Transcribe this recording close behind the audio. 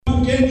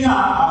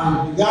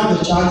I began the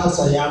church as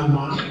a young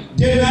man.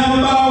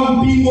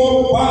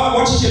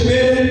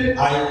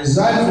 I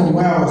resigned from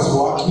where I was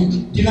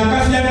working.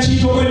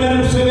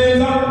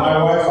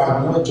 My wife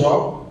had no job.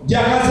 We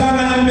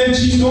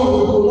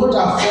could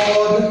not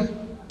afford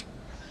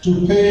to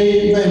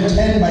pay even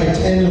 10 by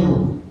 10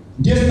 room.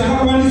 So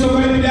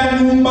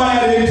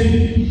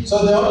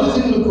the only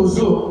thing we could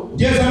do,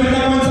 there are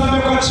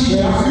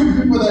a few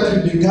people that we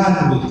began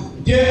with.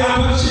 You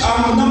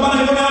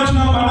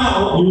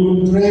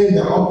will pray in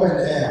the open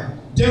air.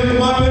 So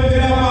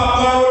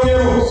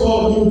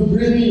you will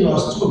bring your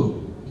stool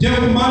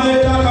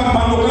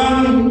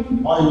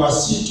or your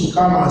seat to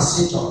come and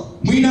sit on.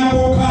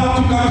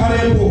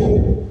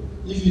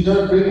 If you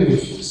don't bring it,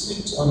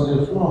 sit on the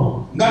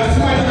floor.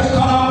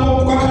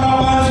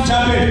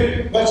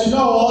 But you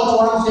know what?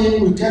 One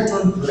thing, we kept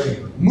on praying.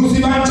 People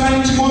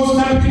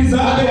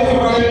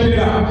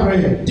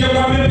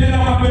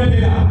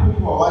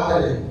are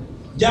wondering.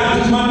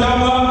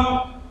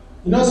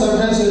 You know,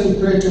 sometimes when you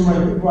pray to my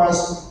people,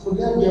 ask, could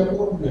there be a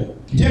problem?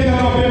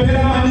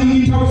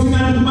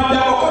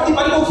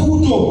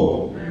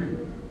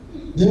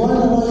 They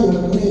wonder why you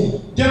are praying.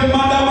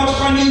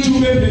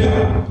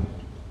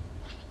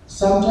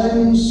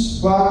 Sometimes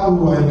back when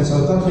we were in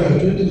South Africa in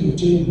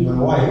 2015 with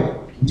my wife,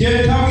 we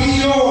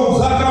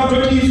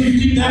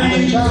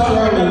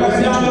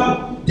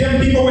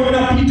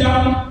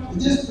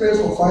just pray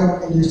for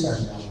 5 minutes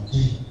and okay.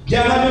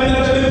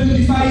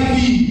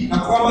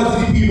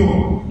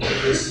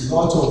 There's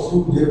lots of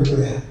food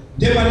everywhere.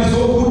 And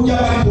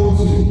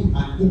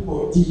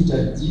people eat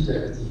and eat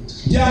and eat.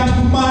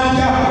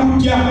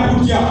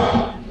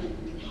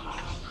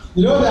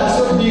 You know, they are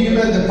so big,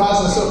 even the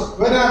pastor. So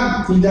when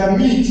I'm in their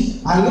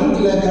meat, I look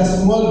like a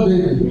small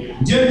baby.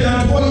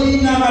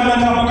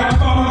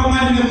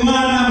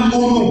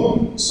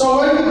 So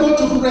when we go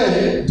to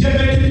pray,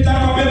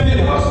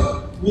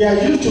 we are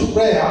used to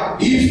prayer.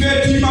 We to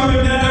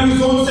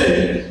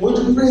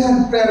pray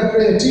and pray and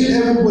pray until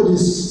everybody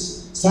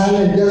is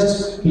silent,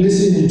 just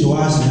listening to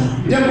us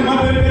now. Then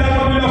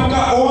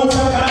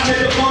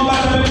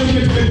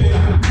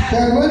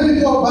when we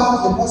go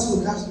back, the person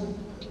will ask me.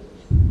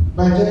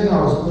 By then I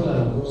was good at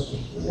the gospel.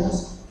 He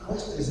asked, what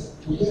is it?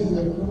 We have a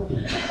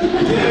problem.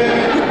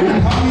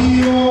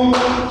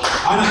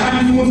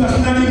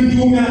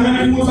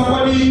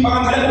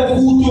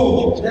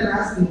 Then I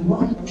asked him,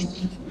 why?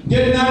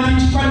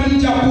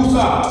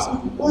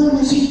 Why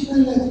must you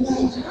pray like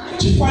that?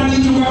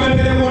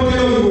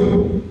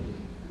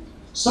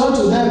 So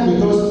to them,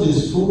 because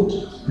there's food,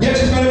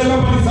 there's money,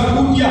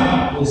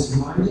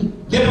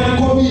 there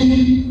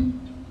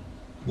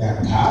are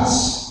cars,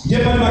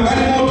 they're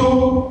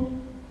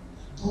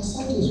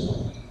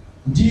satisfied.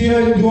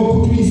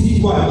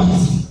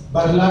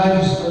 But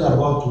life is not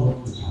about what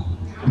we have.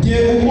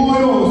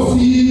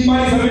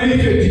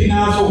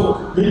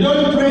 We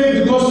don't pray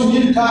because we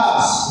need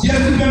cars. We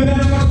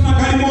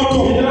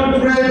don't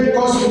pray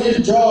because we need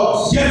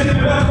jobs.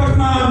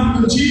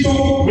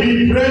 We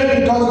pray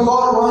because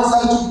God wants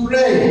us to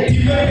pray. And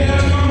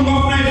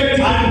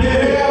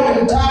prayer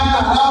will turn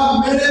around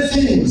many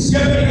things.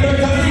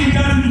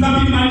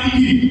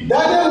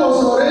 Daniel was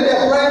already a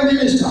prime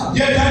minister.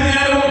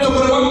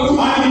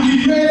 And he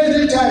prayed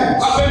 3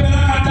 times.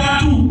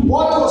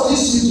 What was he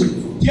seeking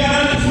for?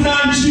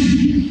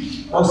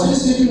 Was he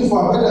seeking for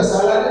a better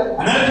salary?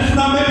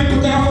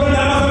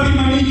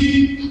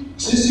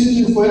 Was he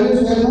seeking for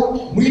anything more?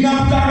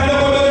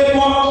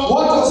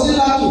 What was he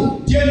lacking?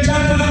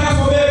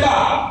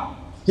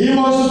 He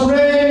was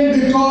praying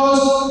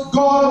because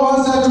God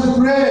wants us to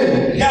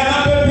pray. And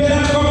the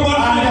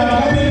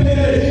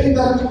thing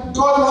that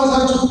God wants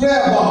us to pray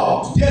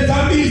about.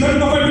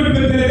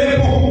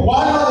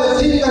 One of the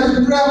things that we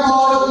pray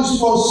about is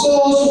for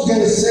souls to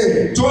get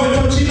saved.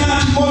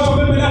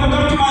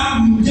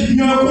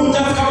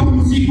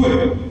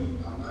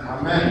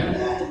 Amen.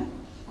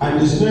 And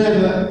there's no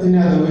any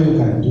other way you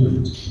can do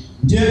it.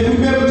 You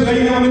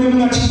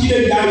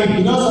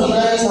know,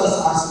 sometimes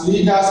as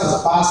leaders, as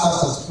pastors,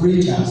 as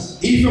preachers,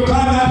 we want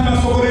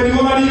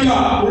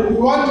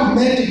to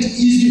make it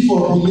easy for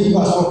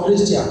believers, for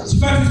Christians.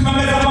 Tell them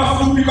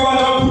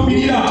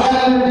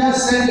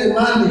just send the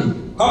money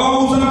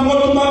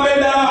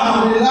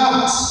and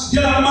relax. We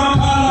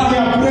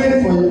are praying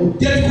for you.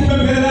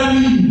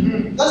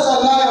 That's a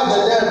lie of the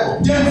devil.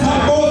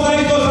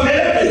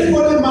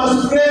 Everybody must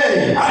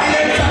pray.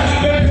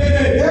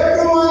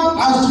 Everyone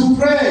has to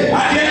pray.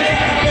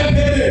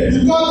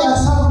 Because there are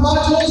some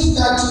battles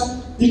that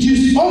it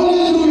is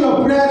only through your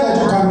prayer that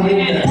you can win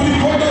them.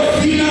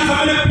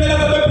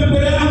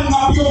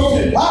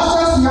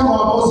 Pastors, you have a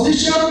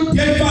position.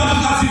 You have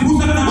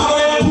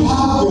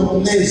your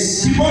place.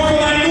 You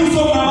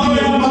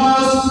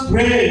must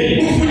pray.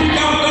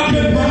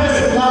 You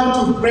must learn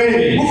to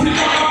pray.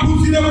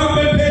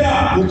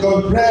 Because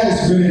prayer is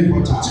very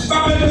important.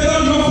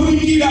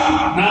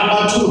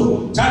 Number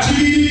 2,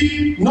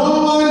 no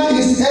one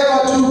is ever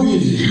too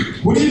busy,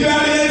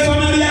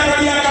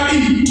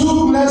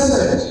 too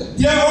blessed,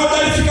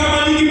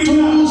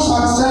 too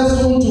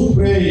successful to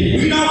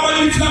pray.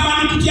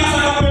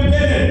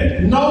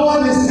 No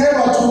one is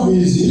ever too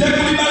busy,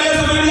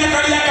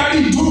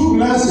 too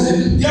blessed,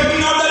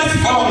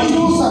 or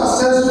too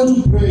successful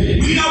to pray.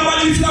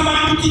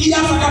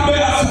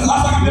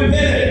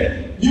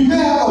 You may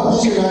have a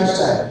busy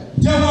lifestyle,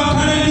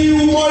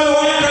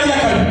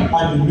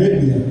 and you may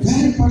be a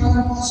very important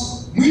person.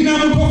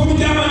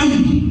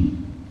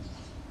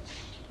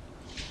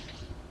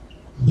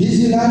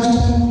 Busy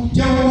lifestyle,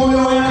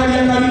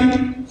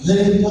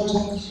 very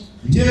important.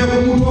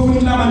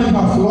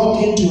 Flock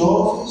into your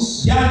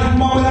office,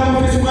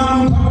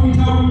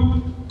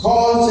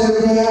 calls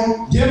everywhere.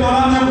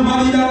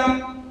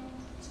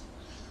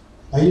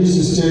 I used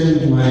to stay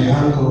with my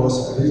uncle, was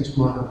a rich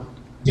man.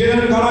 Very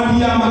rich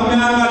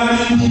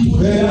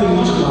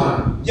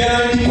man. So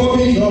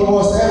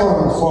was ever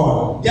on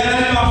phone.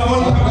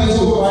 Sometimes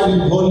you find him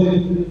holding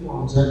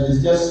uniforms and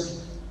he's just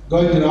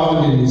going around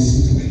in his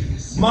seat like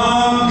this.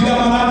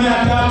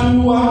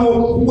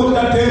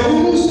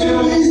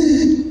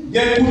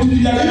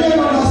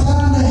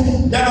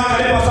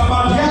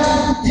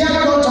 He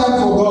had no time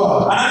for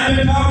God.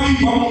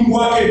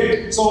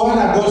 So when I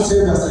got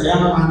saved as a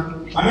young man,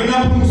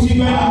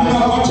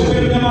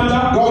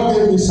 God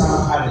gave me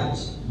some courage.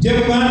 We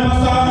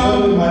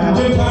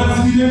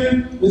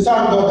thank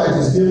God that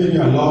He's giving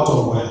you a lot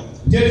of wealth.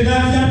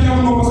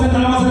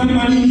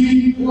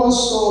 He was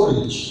so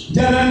rich.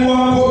 Very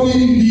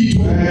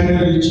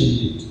rich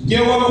indeed.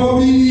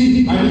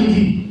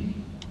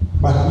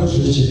 But not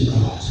rich in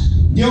God.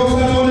 He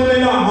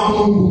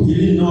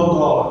didn't know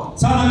God.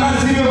 He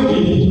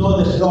didn't know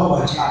the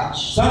proper church.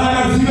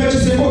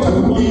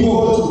 He go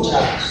to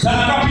church.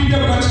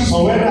 So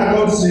when I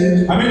got saved,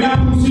 He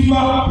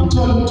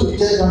told me to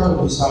get out of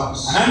his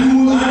house.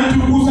 And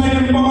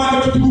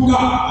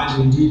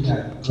indeed I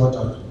got out of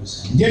his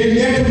house.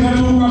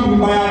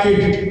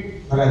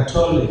 But I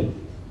told him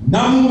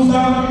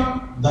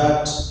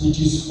that it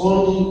is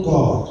only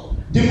God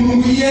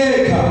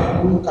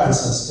who can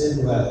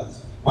sustain wealth.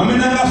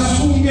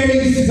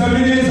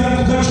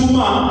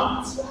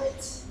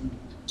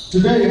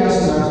 Today he has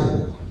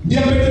nothing. And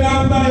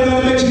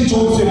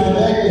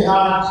then he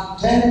had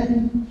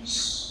 10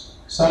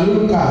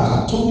 saloon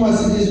cars, 2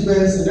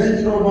 Mercedes-Benz,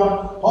 Range Rover,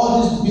 all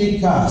these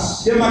big cars.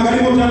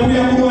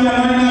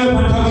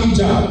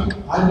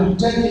 And he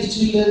take his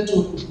children to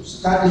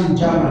study in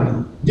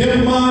Germany. He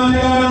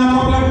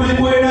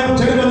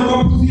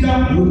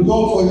would go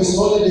for his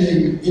holiday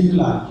in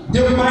England. And he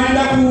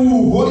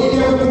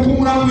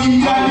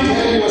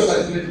was a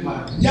great man.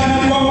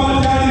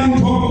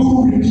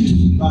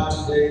 But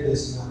today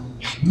there's nothing.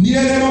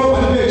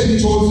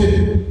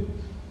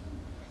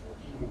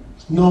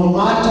 No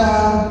matter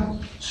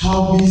how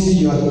busy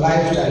your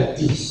lifestyle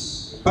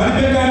is,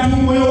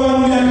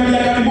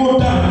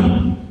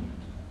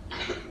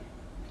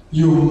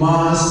 you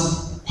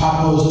must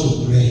purpose to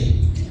pray.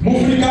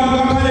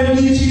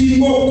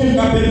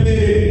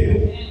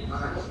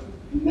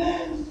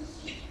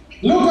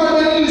 Look at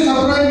the Mr.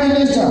 Prime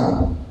Minister.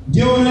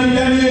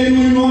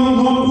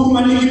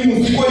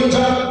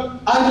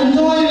 And you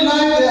know in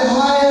life the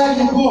higher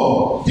you go,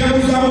 the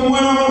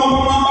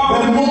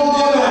more the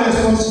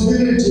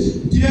responsibility.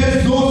 The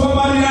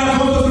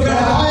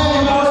higher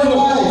you go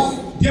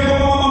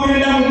in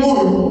life.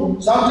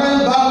 Sometimes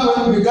back when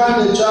we began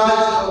the church,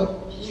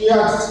 we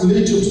had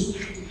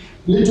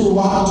little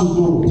work to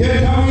do.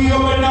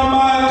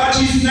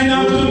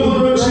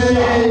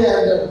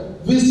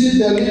 We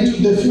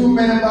visit the few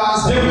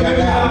members and we are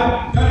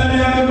done.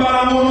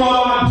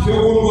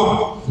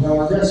 I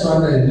was just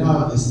wondering,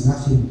 now there's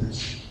nothing that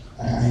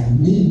I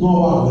need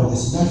more work, but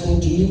there's nothing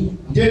to do.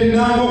 But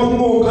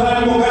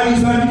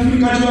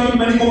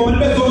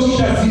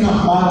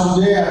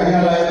today I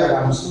realize that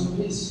I'm so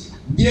busy.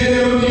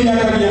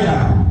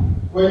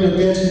 When you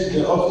get into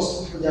the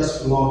office, people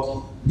just flock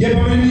in.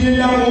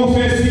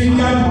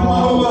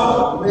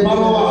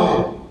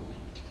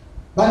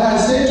 But I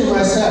say to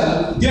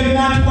myself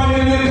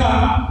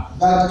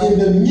that in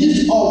the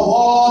midst of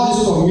all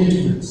these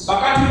commitments, you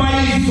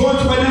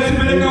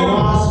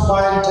must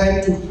find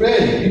time to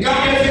pray.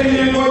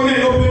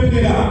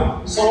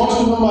 So what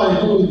you normally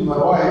do with my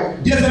wife,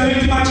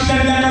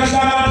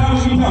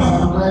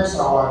 sometimes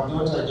our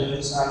daughter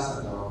joins us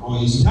and our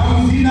boys.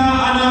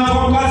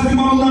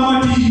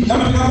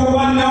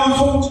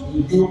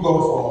 We do go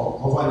for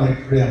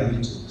overnight prayer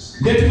meetings.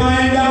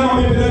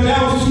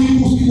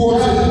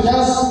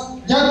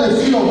 Just the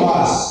few of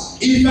us.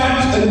 Every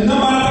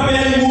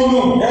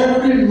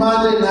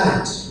Monday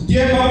night, we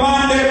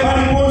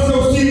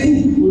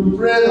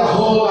pray the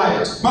whole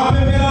night.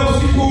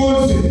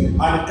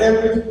 And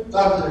every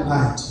Thursday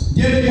night.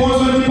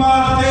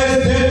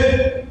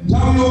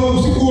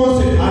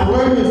 And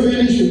when we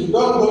finish, we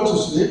don't go to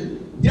sleep.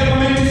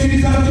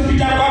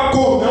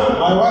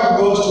 My wife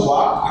goes to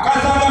work.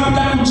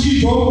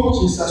 She's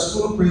a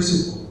school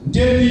principal.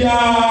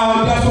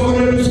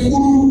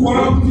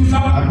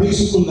 A big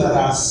school that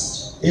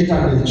has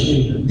 800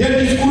 children.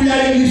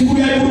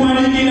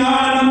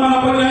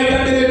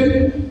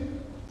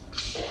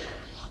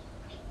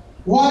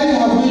 Why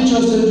have we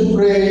chosen to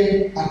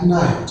pray at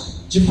night?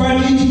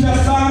 Chifani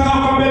chitasanga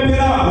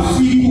ukapepera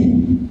usiku.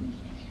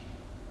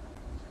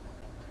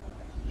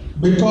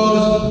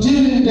 Because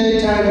during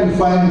daytime we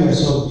find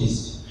ourselves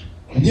busy.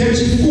 Ndiye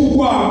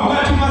chifukwa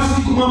wakati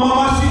masiku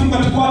masiku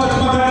ngatikwata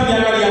tumakati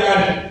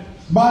yakali.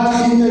 But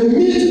in the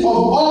midst of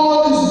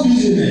all this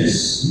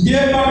busyness, ndiye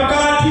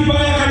pakati pa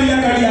yakali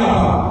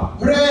hapa,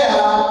 prayer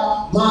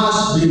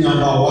must be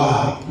number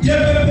one. Ndiye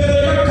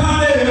pepera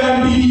kale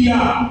yambilia.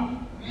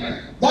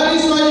 That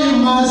is why you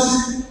must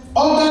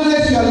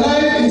organize your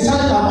life in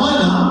such a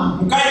manner,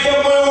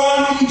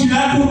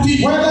 whether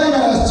you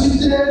are a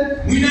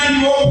student,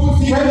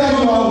 whether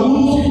you are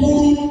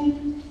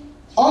moving,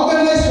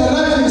 organize your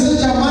life in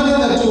such a manner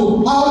that you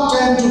have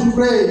time to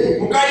pray.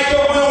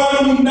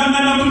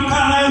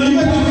 Even if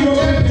you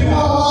take 2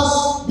 hours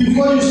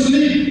before you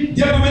sleep,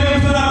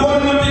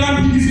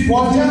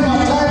 whatever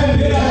time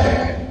you take.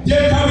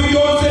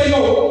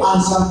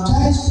 And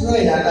sometimes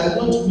prayer does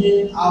not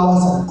mean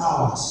hours and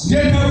hours.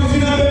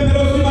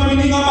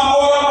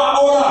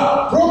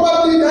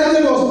 Probably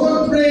Daniel was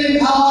not praying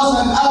hours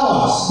and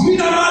hours. At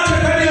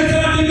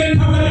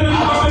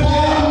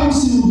times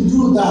he would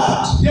do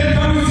that.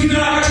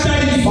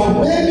 But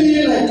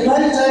maybe like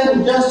lunch time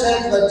we just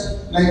take that,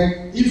 like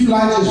if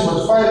lunch is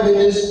for 5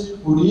 minutes,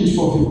 we'll eat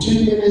for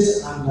 15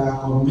 minutes and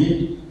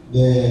commit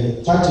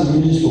the 30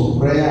 minutes for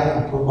prayer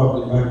and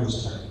probably Bible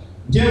study.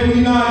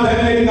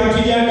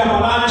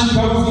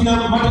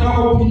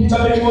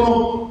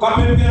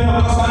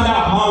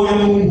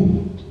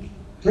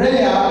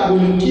 Prayer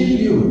will keep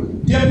you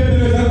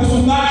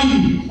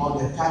on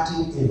the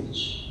cutting edge.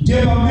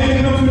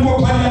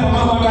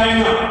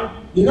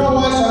 You know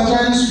why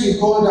sometimes we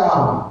go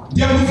down?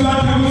 There's a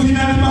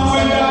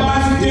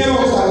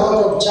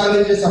lot of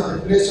challenges at the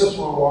places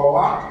for our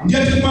work, or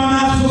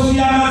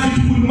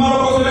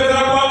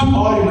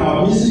in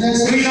our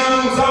business, or in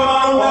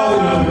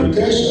our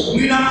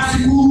education,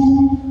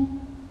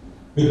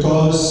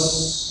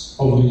 because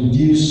of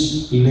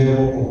reduced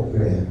level of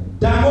prayer.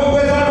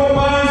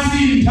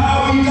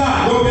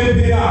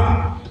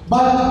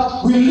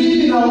 But we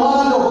live in a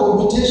world of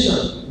competition.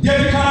 We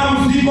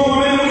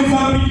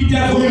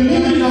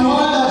live in a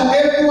world that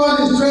everyone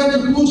is trying to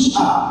push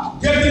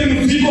up. And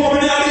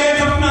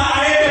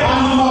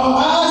for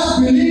us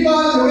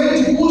believers, the way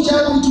to push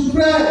up is to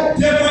pray.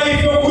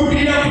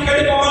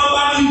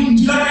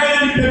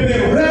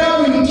 Prayer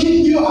will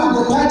keep you at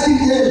the cutting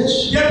edge.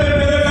 Prayer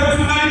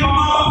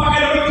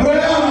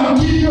will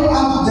keep you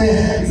up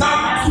there.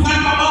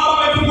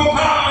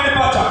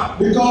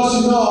 Because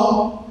you know,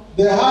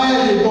 the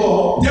higher you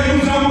go, there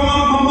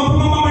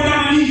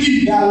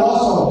are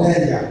lots of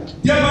danger.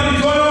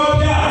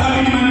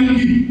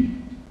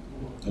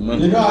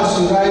 You know, as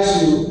you rise,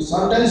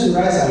 sometimes you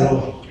rise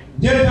alone.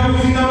 And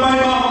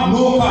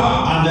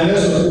the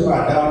rest of people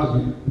are down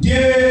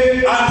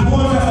here.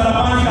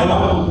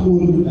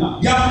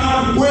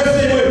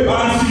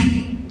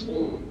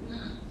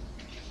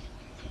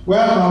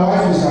 Well, my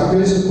wife is a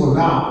principal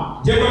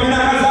now. There are some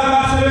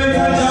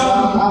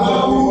other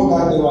people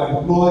that they were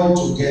employed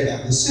together,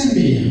 the same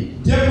year.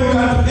 But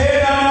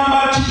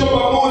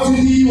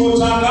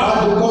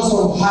because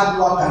of hard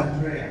work and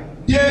prayer,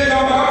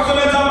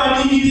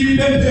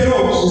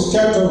 she's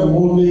kept on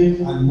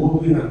moving and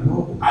moving and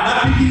moving.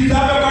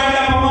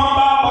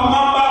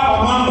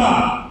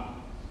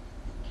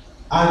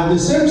 And the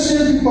same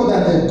people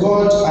that they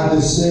got at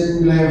the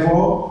same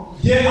level,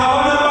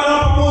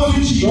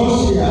 those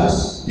years,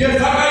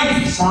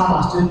 some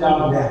are still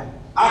down there.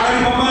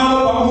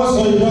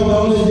 So you know the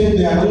only thing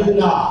they are doing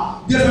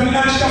now, jealousy,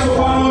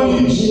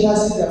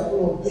 they're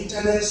full of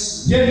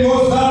bitterness.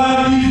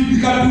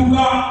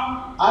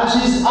 And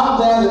she's up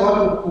there, they want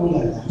to pull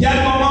her down.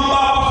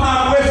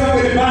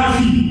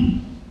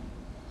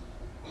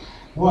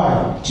 Why?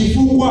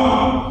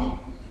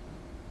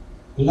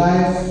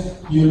 Life,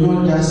 you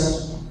not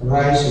just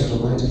rise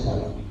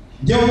automatically.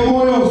 And prayer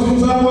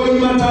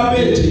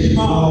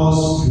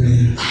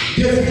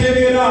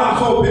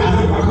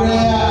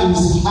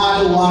is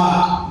hard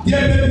work.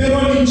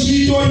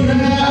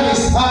 Prayer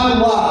is hard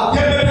work.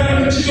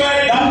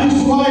 That is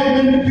why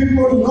many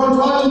people do not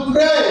want to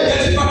pray. It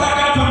is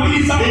hard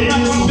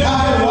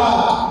work.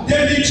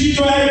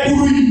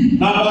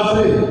 Number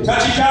 3.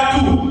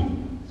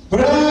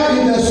 Prayer is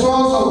the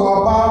source of our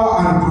power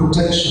and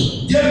protection.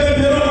 Prayer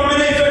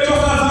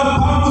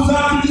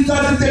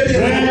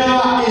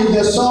is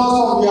the source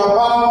of your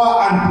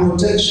power and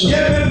protection.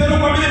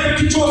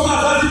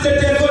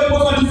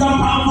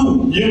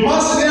 You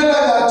must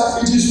realize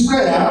that it is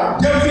prayer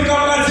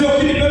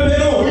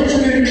which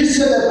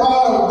releases the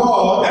power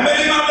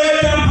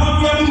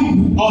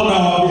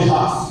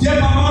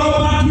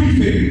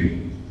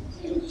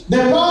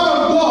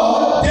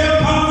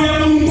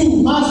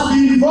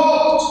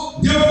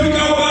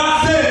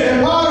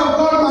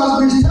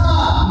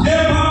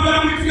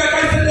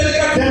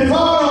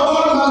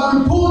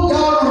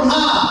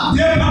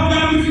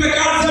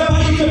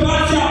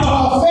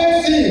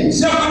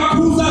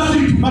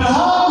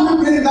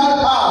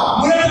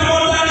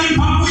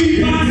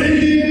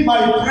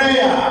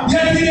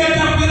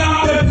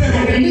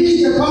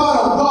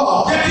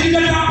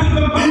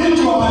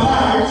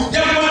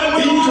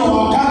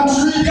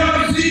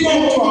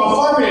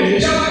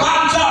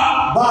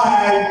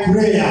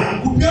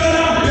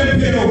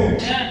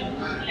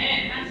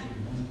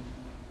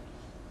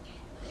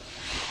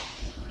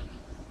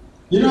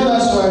You know,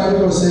 that's why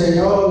people say,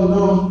 oh, you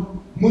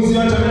know, they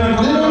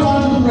don't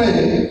want to pray.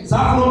 They say,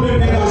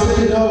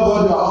 no,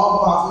 God, you are all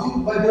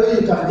powerful. But though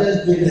you can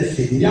just do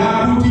anything. You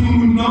know,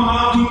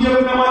 God, you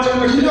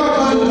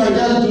can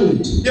just do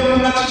it.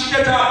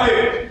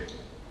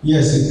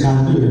 Yes, it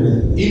can do it.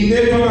 It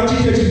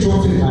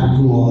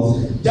can do all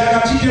things.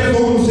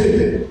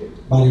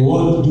 But it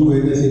won't do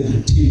anything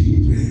until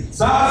you pray.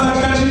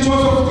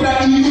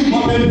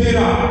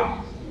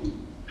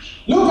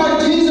 Look at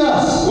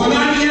Jesus.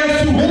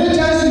 Many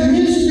times he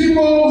meets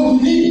people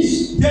with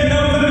needs. But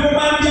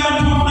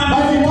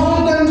he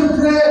wanted them to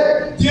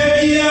pray.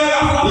 He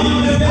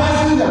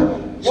asked them,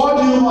 what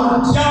do you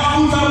want?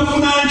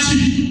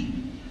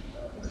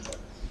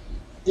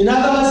 In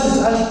other words, he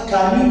says,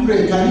 can you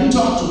pray? Can you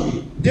talk to me?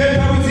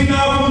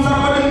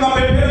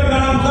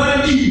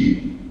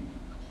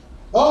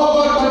 Oh,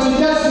 but you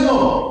just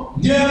know.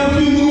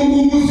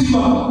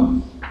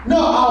 No, I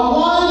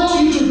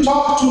want you to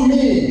talk to me.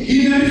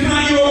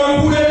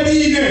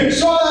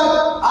 So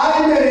that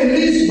I may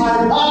release my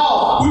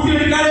power.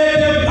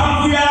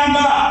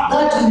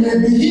 That you may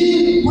be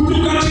healed.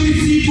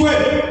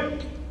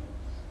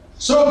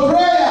 So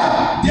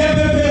prayer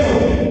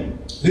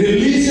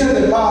releases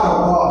the power of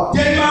God.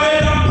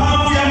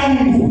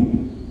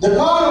 The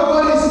power of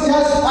God is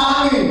just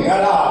hanging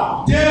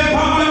around.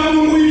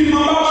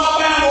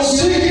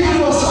 Seeking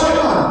for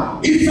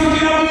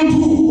someone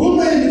who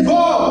may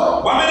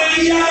invoke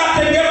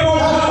that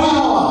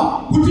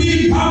power.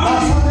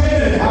 That's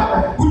something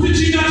happen.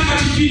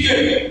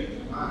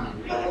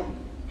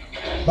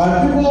 But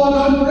people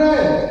don't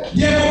pray.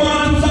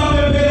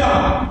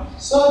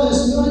 So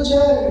there's no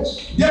change.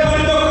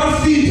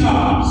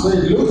 So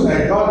it looks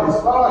like God is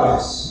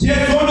powerless.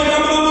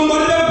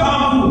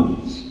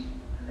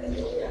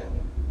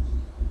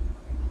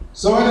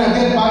 So when I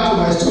get back to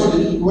my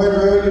story,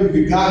 when we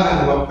began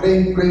and we were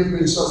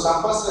praying, so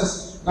some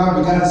pastors now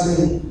began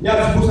saying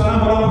that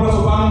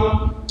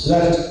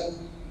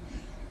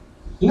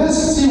let's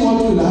see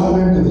what will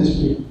happen to these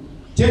people.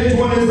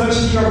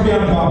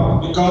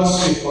 Because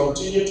we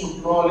continue to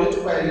grow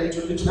little by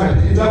little. We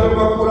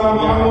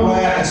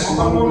acquire a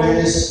small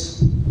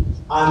place,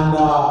 and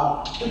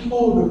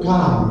people will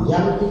come,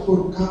 young people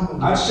will come.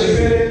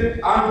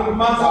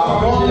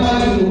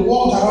 We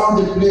walk around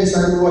the place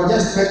and we were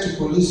just at the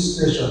police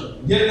station.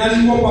 So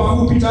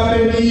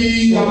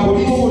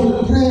people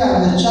would pray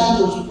and the church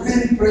was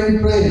praying.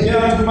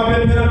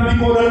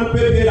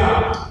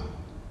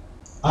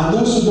 And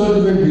those who don't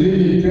even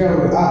believe in prayer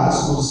with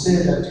us will say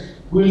that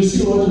we'll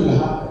see what will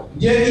happen.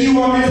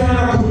 What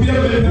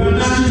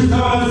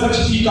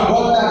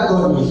that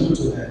God will do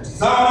to them.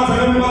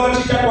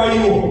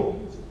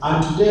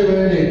 And today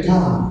when they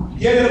come,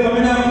 they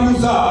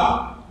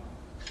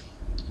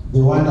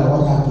wonder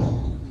what happened.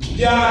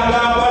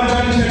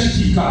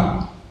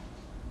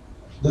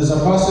 There's a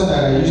person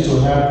that I used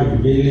to help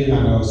in building,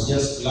 and I was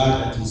just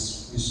glad that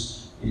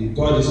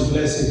God is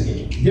blessing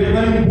him. But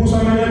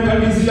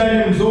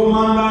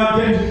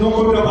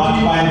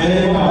by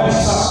then I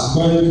was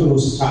going through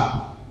stuff.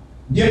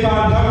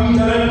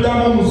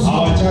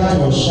 Our church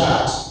was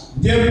shut.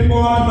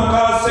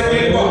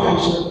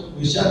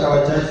 We shut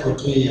our church for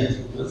 2 years.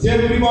 We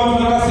couldn't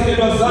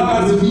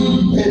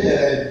pay the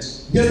rent.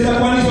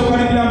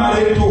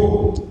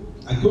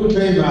 I couldn't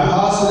pay my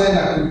house rent, I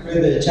couldn't pay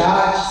the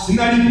church.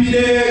 Every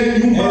day I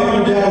was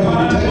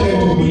taken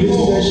to the police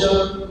station.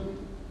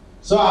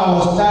 So I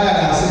was tired. I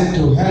said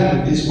to hell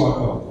with this work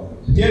of God.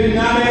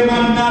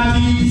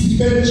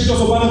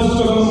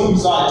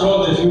 So I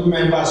told a few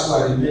members who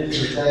are remaining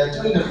retired, I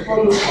told them,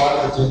 follow for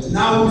other churches.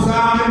 I'm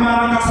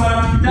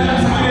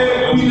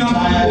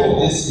tired of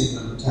this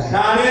thing.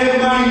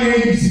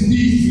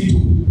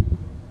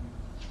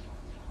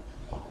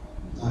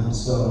 And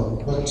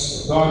so, but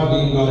God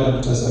being God,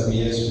 after some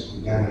years, we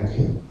began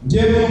again. So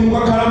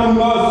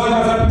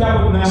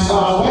I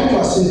went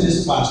to see this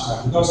pastor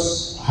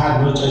because I had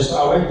no choice. So I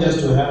went just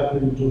to help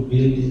him do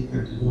building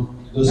and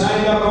those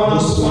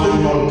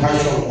manual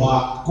casual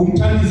work. But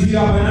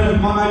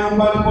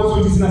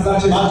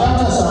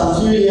after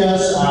some few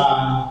years,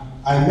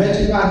 I met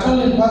him. I told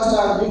him,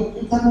 Pastor,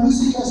 you can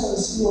visit us and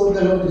see what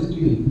the Lord is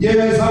doing.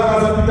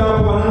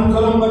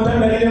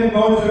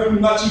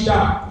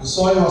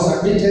 So he was a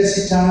bit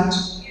hesitant.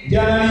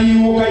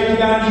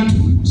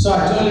 So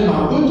I told him,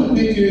 I'm going to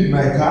pick you in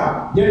my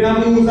car. You know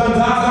your car.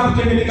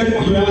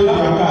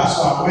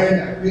 So I went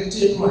and picked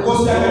him. We reached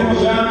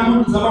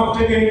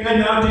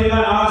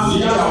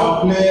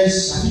our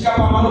place. The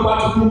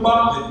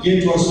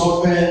gate was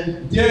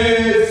open. We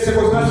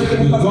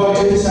got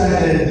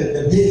inside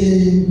the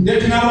building. I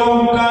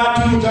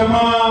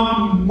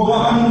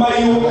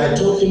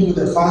took him to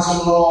the first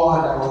floor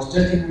and I was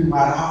taking him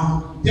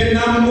around. Then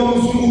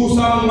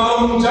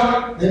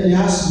he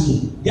asked me,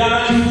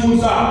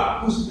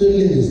 whose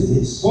building is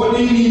this? And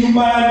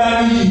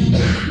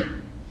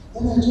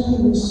I told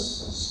him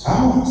it's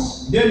ours.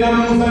 Then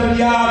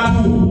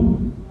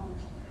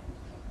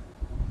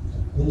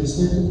he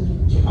said,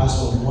 you ask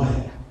for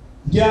wine.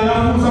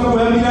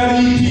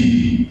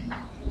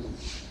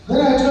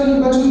 Then I told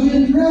him, but you've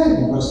been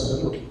praying,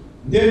 Pastor.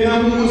 Ndiye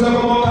namuuliza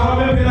kwa kama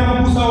pepera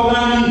kugusa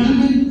unani?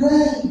 You've been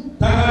praying.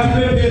 Takati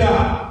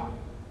pepera.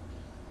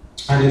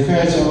 And he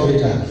felt so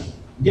bitter.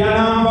 Ndiye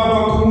anaamba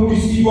kwa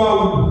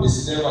kumudisiwa.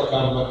 This never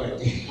come back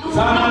again.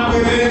 Sana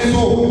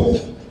kwereso.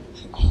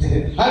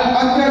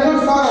 And we are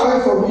not far away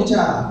from each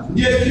other.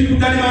 Ndiye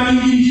sikutani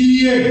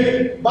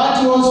maningiye. But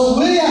he was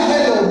way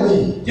ahead of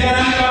me. Ndiye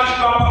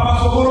anaamba kwa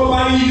sokoro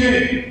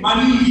paine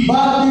maningi.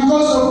 But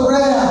because of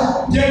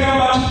prayer, Ndiye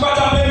kama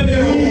tupata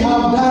pepero. we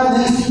have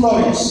done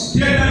exploits.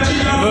 Ndiye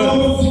katika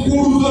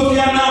sikuru zote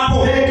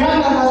yanapo. They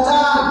can't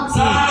understand.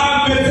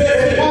 Sana They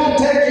pepere. can't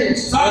take it.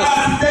 Sana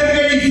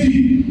sitenge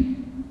hizi.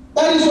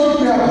 That is what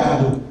prayer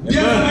can do.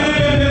 Ndiye kama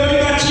pepero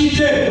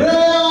ikachite.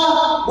 Prayer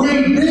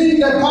will bring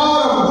the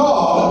power of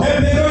God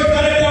Pepero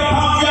ikaleta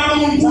pamu ya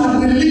Mungu.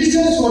 and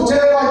releases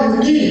whatever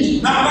you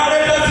need. Na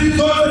kaleta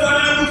zizote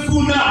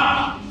zanakufuna.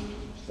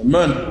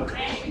 Amen.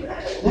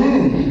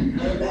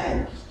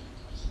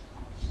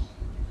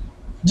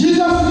 Jesus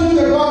knew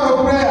the power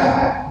of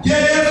prayer. Ndiye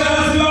Yesu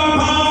anasema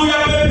pamu ya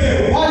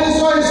pepero. That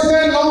is why he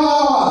spent long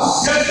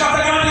hours Yesu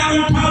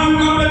katakana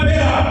pamu ya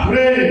pepera.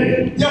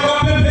 praying. Ya kwa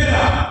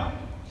pepera.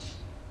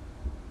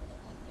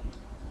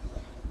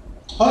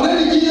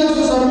 Already Jesus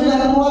was a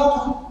miracle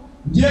worker.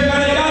 Ndiye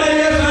kale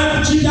Yesu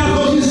anatuchinja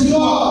He is zote.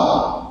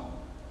 God.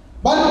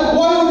 But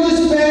why would he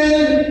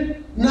spend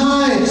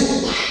nights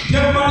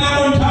Ndiye kwa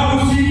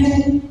ntabu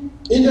usiku.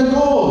 in the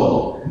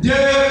cold? Ndiye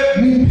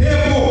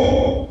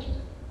mpepo.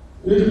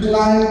 He'd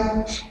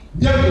climb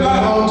Ndiye the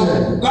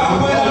mountain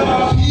kakwenda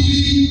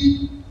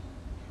mafiri.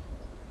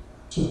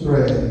 to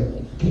pray.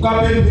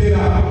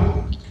 Tukapepera.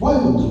 Why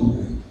would you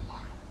pray?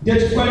 Ndiye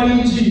tufanye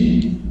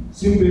nchi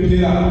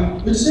simpepera.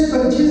 It said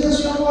that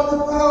Jesus, you have all the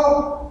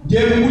power.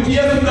 Ndiye mkuti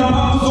Yesu na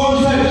pamu You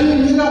are zote.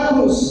 doing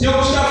miracles. Ndiye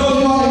kushika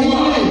zote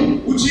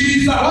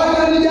uchiriza. Why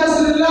don't you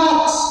just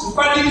relax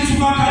Ufanye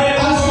kisumaka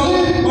yetu.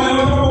 Asleep. Kwa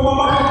hiyo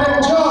mama and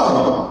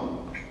enjoy?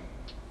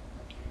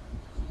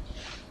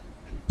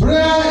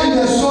 Prayer is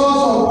the source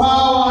of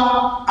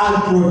power and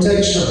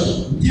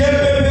protection. Ndiye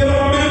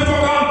pepero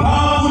ametoka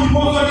pamu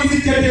lipozo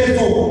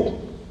nisitetezo.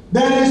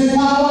 There is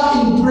power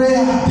in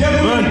prayer.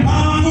 Ndiye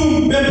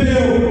pamu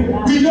pepero.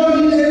 We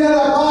don't need any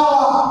other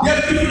power.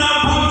 Yesu tuna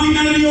pamu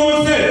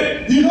inaliyose.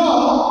 You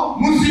know,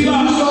 you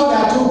Muzima. saw there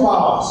are two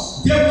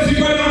powers. Ndiye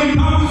muzima ni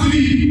pamu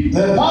zili.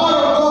 The power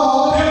of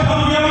God Ndiye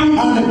pamu ya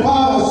Mungu. and the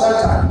power of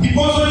Satan.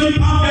 Lipozo ni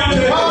pamu ya The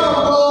mtete. power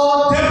of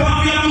God Ndiye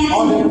pamu ya and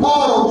Mungu. the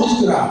power of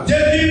witchcraft.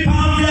 Ndiye ni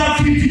pamu ya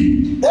fiti.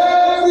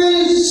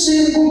 Every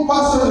single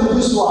person in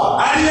this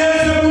world,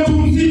 Aliyeze mtu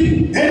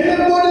mzimu.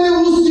 anybody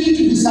who seeks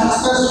to be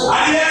successful,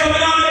 Aliyeze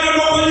mwanamke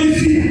kwa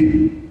polisi.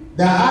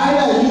 they are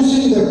either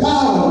using the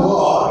power of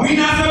God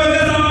Mwina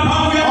sebeleza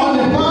pamu ya or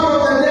the power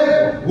of the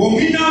devil.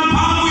 Mwina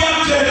pamu ya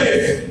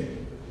mtete.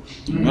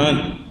 Amen.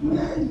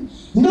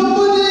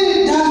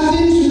 Nobody does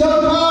things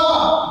without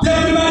power. Ndiye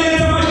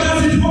aliyeze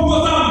maisha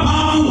zisipokosa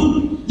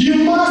pamu. You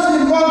must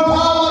involve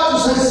power to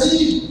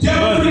succeed. Ndiye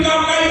Afrika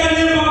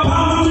kaida ni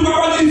pamu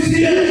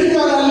tukakwalisia. If you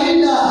are a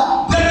leader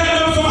Ndiye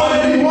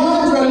kama and you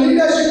want your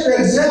leadership to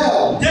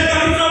excel, Ndiye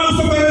kama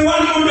msombeni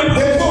wani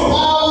there's umepato.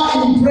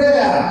 power in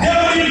prayer.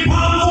 Ndiye ni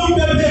pamu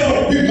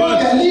pepero.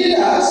 Because the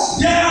leaders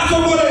Ndiye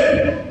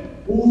asogole.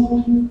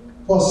 who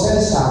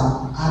possess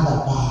some other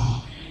power,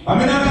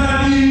 Amina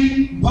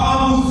kanadi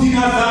pamu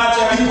zina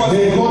zaacha alikwa.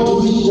 they go to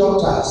witch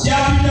doctors. Ndiye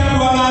apita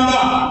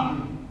kuwananga.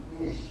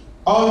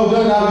 Oh, you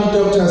don't have witch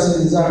doctors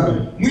in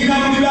Zambia. Mwina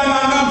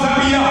mkibana anga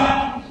mzambia.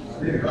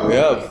 We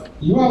have.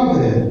 You have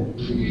them.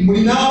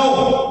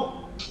 Mlinao.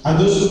 And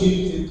those who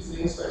give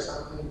things like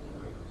something.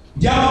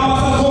 Jama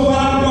masa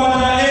sofa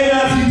kwa na ena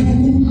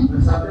zituku.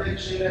 Something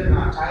children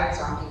are tied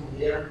something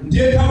here.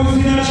 Ndiye tamu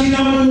zina china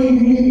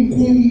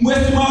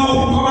kumwesi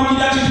mao kama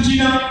kidachi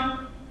china.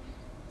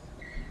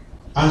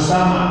 And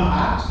some are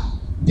hard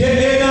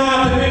Ndiye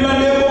ena atebeba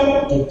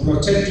leo. to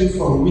protect you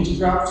from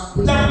witchcraft.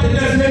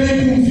 Kutakutetea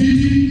zile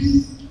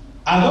kumfiti.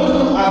 Are those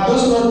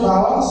not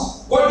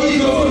powers? What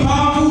is your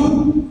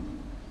pamu?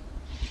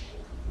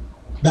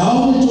 There are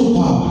only two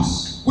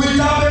powers.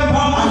 Kutabe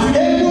pamu. And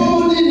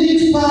everybody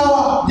needs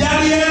power.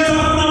 Yali eza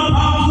kuna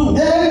pamu.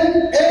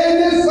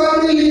 Any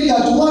family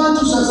that wants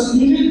to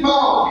succeed, you need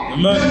power.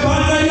 Amen.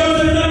 Mpata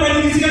yote na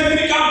kwenye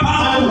katika And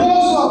pamu.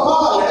 those who are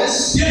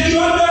powerless Ndiye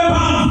yote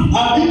pamu.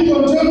 are being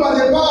controlled by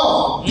the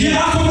power. Ndiye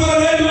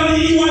asogolezwa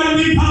ni iwa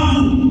ni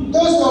pamu.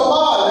 Those who are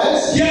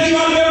powerless Ndiye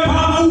yote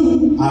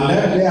pamu. are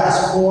left there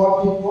as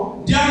poor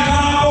people. Ndiye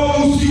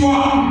akapo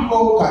usiwa.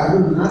 People can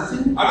do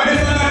nothing.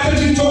 Ameleza na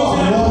kiti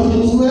chote. Are not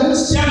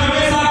influenced. Ndiye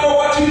ameweza kwa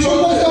watu Because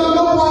chote. they have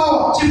no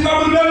power.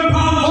 Chikabule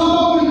pamu.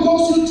 Power will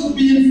cause you to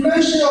be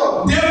influential.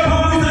 Ndiye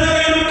pamu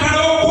inaleta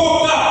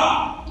mkanaokoka.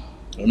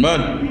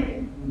 Amen.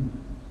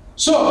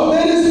 So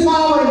there is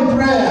power in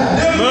prayer.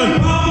 Ndiye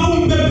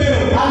pamu pepeo.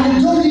 And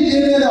you don't need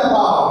any other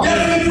power.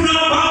 Yesu kuna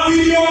pamu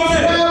yote.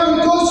 Prayer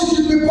will cause you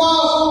to be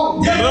powerful.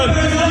 Ndiye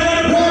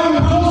Prayer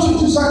will cause you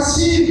to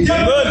succeed.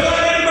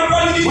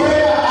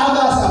 Where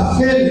others are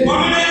failing,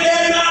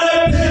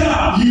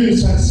 you will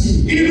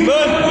succeed.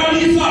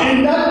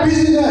 In that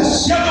business,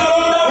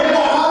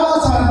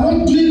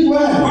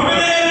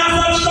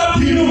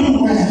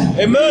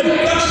 Amen. In your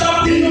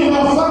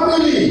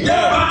family. In your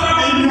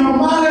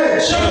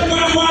marriage.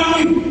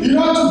 You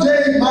know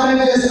today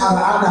marriages are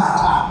under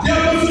attack.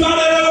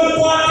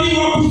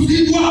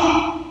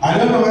 I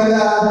don't know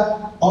whether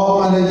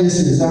all marriages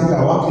in Zambia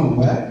are working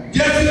well.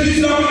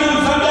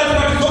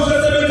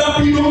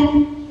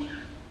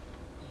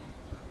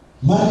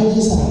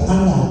 Marriages are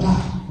under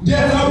attack.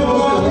 There's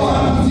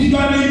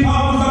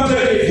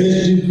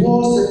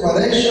divorce,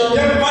 separation,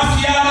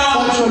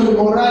 sexual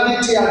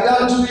immorality,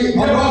 adultery,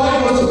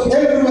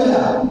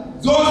 everywhere.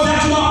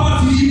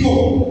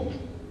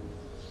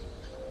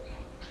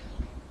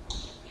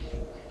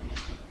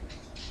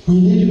 We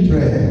need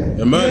prayer.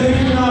 Amen.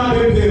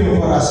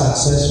 For a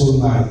successful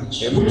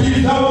marriage. You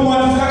need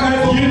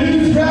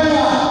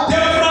prayer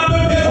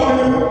for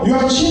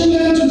your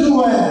children to do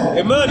well.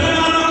 Amen.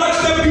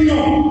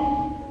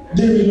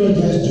 They will not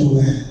just do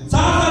well.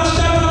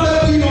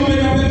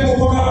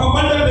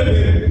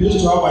 We used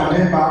to have a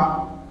neighbor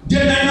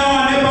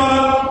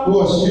who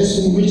was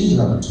using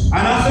witchcraft to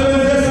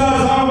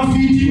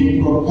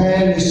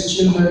propel his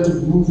children to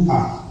move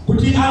up and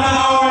to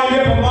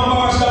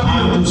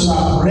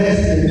suppress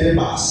the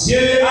neighbors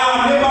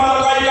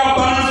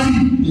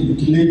in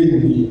killing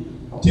me.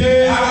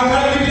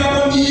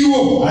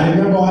 I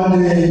remember one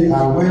day I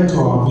went to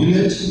our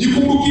village.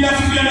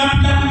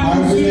 Our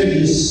village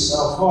is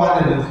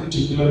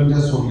 450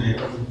 kilometers from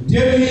Nairobi.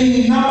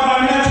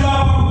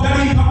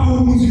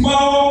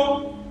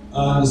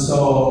 And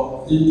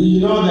so, you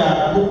know, there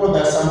are people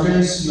that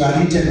sometimes you are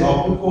written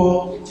or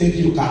people think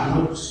you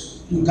are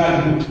just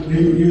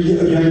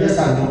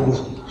unknown.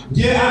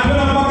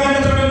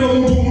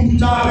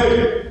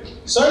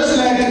 So it's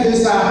like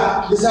there's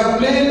a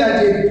place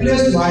that they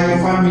placed my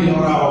family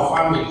or our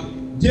family.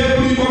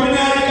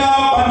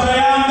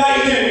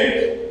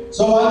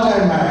 So one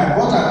time I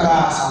bought a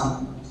car,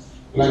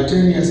 like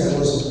 10 years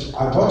ago.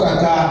 I bought a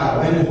car and I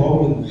went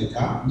home with my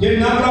car.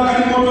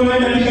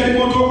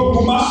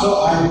 So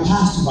I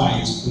passed by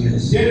his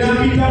place.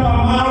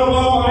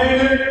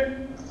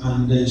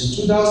 And they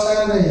stood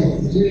outside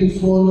and they really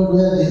followed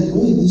where is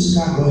this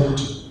car going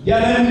to? Then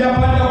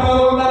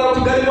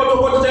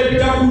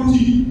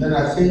I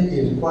think he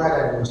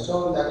inquired and was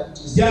told that it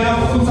is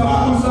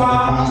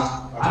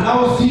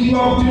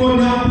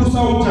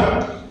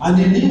and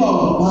he knew I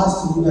would pass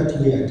through that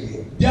way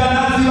again.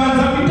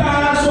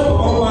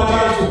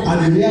 And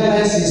he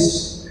realizes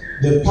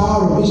the power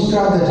of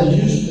witchcraft that he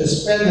used, the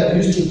spell that he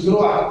used to throw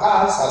at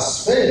us has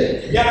failed.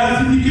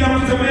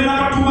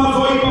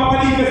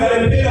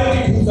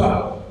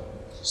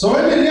 So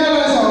when he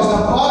realized I was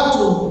about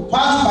to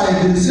pass by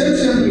the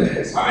same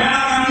place,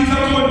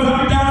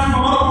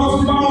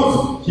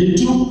 he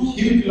took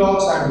huge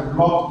blocks and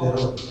blocked the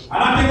road.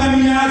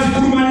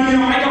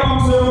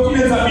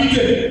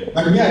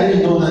 But me, I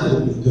didn't know that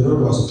the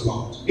road was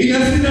blocked.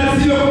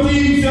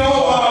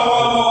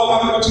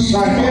 So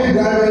I came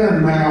driving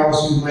and I was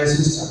with my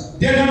sister. So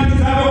when I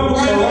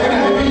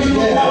reached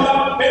there,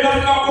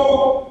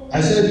 I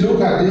said,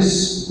 look at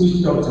this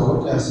witch doctor,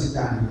 what has he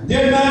done?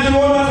 Then I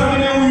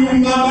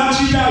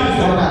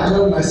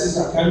told my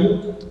sister, can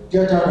you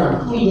get out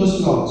and pull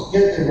those blocks,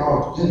 get them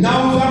out. My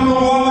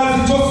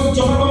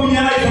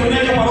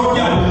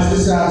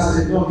sister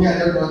said, no, me, I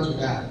don't want to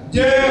die.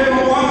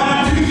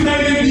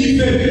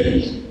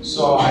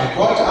 So I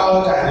got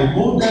out and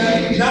removed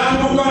them.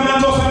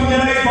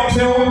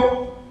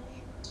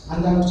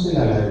 And I'm still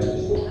alive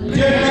today.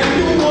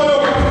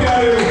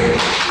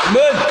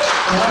 Amen.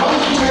 I want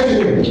to tell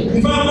you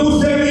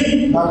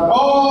that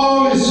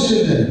all his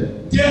children,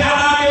 he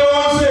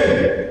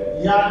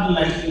had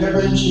like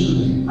 11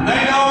 children.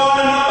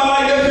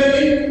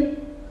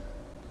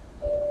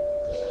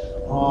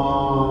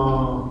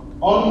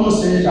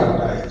 Almost 8 have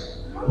died.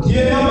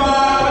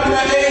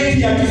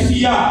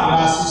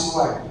 Last his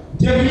wife.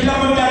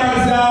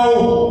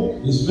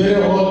 He's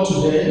very old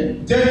today.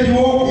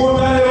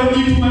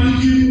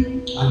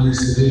 And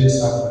he's really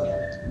suffering.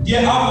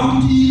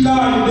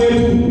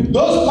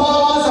 Those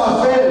powers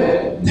are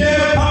failing.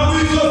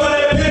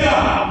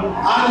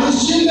 And his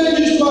children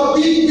used to have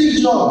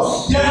big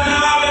jobs. They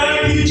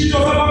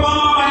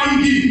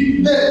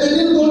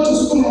didn't go to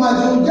school much.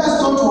 They would just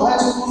go to high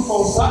school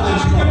for Sunday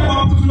school.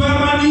 But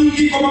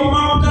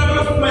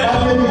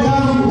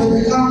they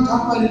become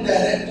company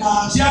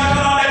directors.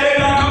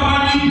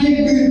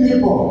 Big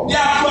people.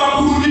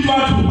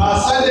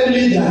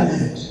 Suddenly they are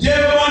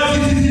dead.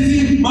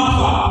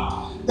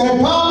 The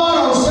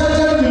power of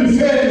Satan will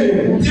fail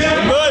you.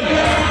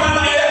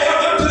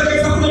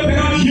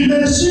 You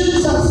may seem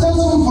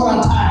successful for a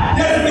time,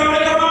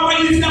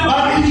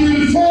 but it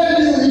will fail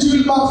you, it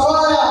will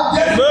backfire.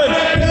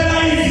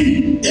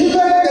 Even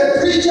the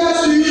preachers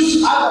who use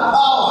other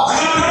powers,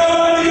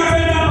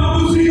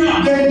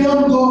 they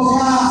don't go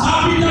far.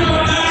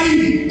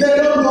 They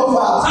don't go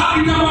far.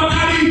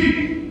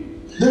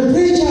 The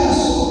preachers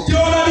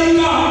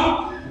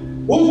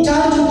who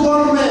turn to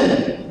government,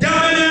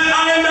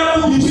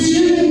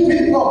 deceiving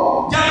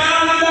people,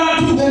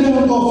 they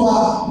don't go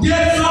far.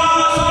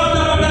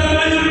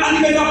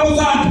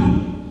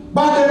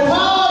 But the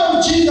power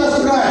of Jesus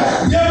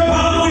Christ, the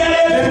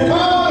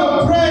power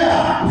of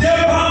prayer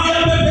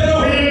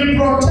will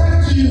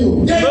protect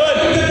you. It will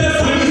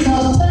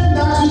sustain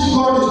that which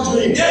God is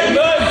doing. You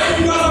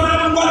will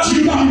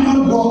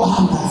not go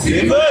under.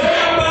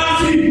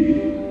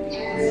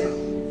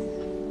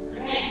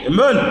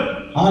 Amen.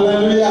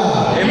 Hallelujah.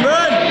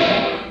 Amen.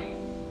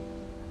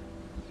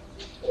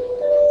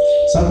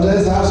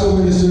 Sometimes I have so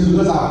many stories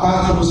because I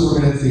passed through so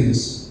many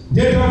things.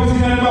 So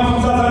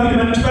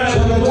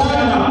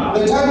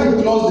the time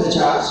we closed the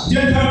church, and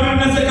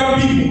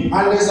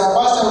there's a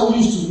pastor who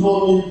used to know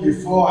me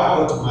before I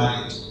got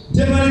married. He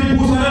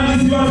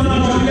used to come to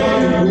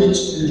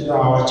preach in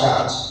our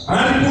church. So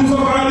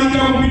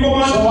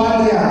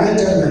one day I met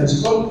him and he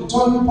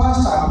told me,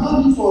 Pastor, I've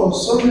known you for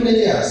so many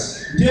years.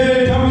 And I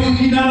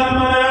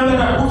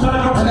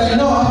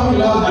know how you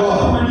love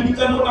God.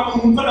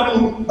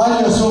 But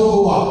you're so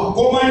poor.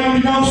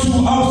 You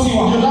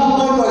love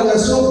God, but you're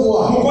so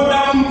poor.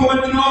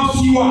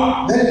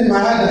 Then in my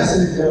head I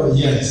said, oh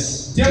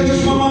yes. Then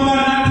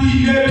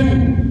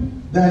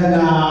I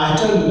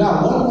told him,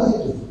 now what do I do?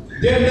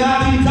 Then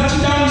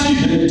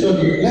he told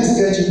me, let's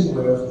get into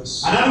my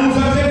office. I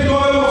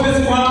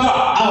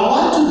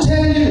want to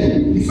tell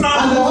you, and I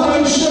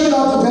want to show you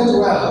how to get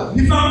well.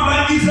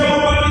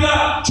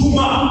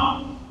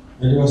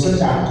 And he was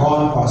such a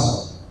calm person.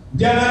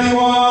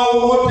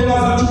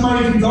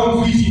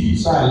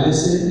 So I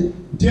listened.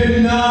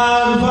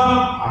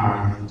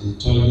 And he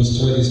told me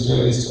stories.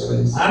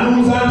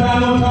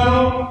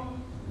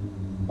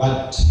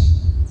 But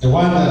the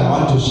one that I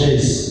want to share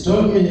is, he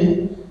told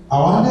me, I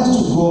want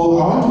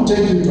to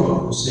take you to a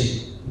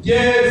crusade.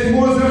 Yes, in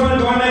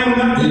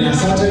a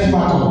certain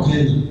part of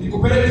Kenya. And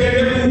from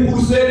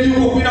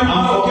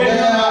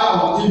there,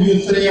 I'll give you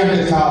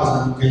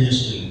 300,000 Kenya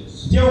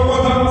shillings.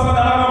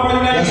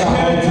 That's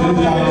about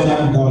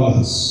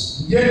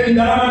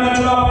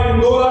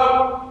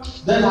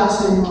 $3,000. Then I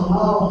asked him,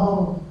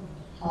 how?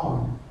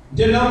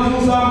 He tells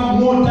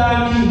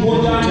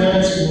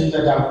me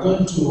that I'm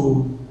going to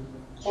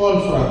call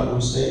for a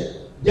crusade.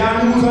 And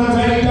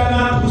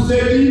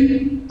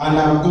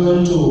I'm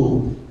going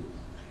to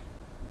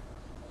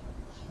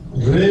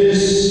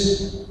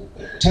raise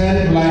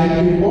 10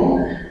 blind people.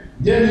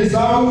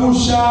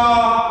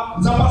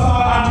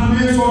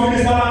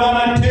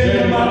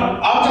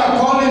 After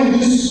calling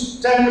these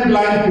 10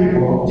 blind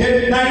people,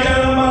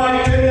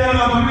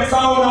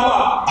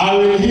 I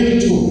will heal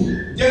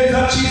 2.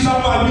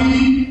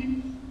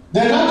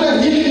 Then after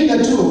healing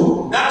the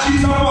 2,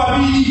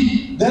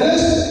 the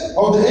rest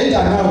of the 8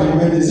 are now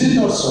remaining. Is it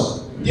not so?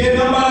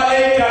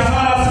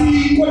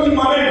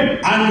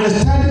 And the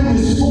stadium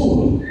is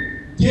full.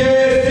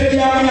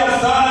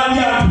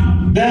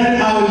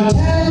 Then I will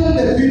tell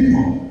the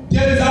people,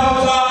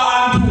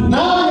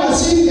 now you are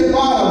seeing the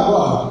power of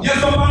God.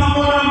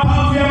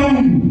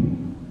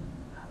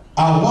 I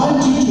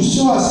want you to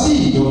sow a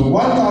seed of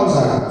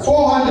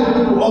 1,400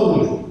 people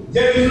only.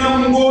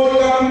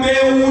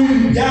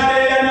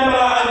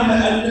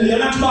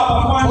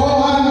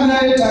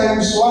 400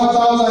 times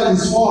 1,000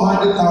 is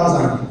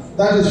 400,000.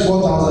 That is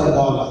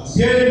 $4,000.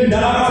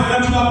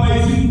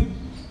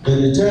 Then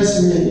he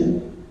tells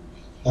me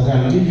that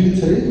I'll give you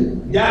 3.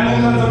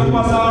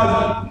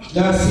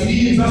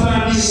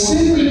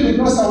 Simply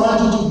because I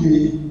want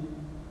you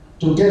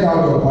to get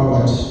out of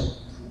poverty.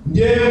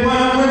 Then I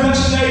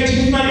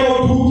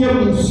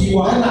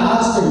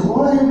asked him,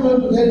 why are you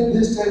going to get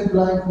this 10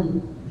 blind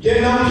people?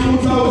 Then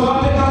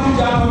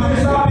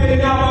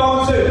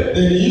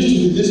he used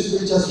to be these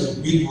preachers with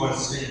big words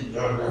saying,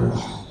 don't worry,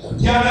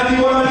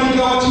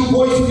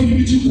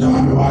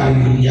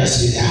 just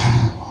sit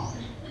down.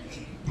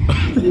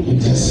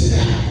 Just sit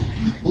down.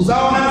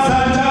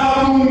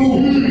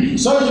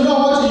 So you know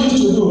what he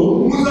used to do?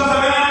 Because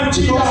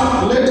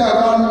later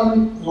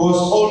on he was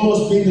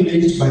almost being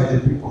lynched by the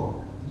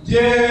people.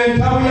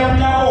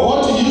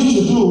 What he used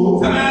to do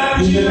in the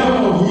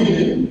name of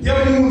healing, he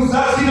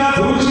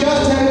would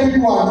just tell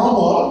people are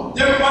normal,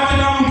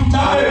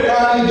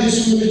 carry these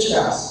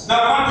wheelchairs.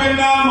 And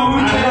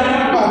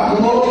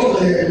go to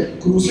the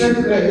crusade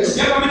place,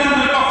 they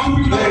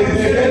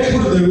get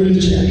into the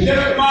wheelchair.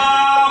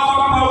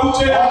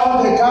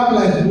 All they come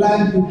like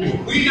blind people.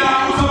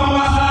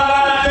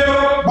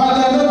 But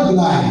they're not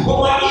blind.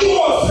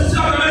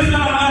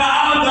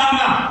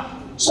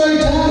 So he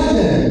tells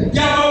them,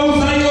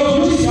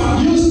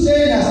 you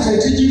stay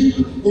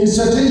in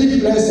strategic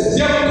places.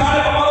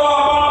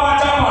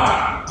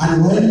 And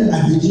when I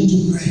begin to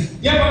pray,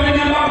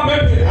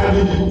 and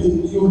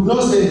you would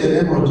not say in the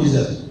name of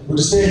Jesus, you would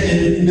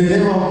say in the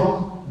name of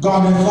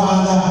God the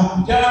Father,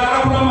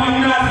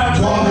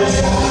 God the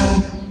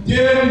Son.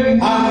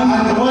 And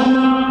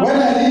when I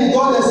read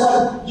God the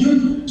Son, you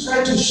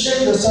try to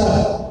shake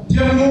yourself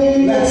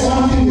like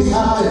something is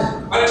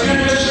happening.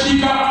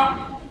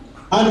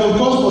 And of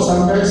course, for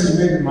some times you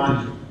make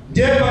money.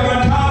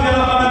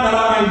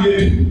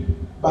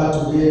 But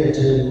today I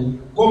tell you,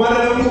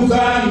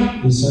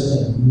 he's such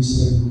a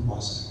miserable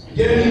person.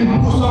 He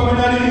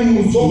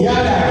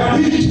had a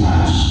big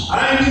church.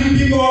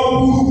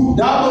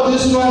 Double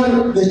this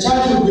one, the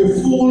church will be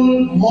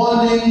full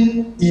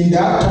morning, in the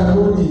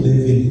afternoon, in the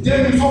evening.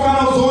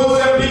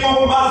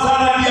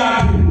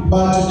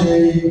 But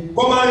today,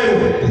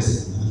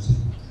 there's nothing.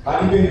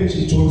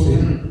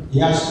 He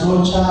has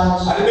no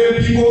church.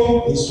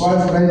 His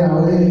wife ran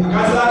away.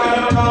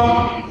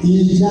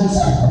 He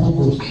just has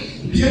nobody.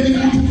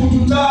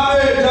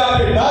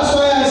 That's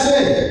why I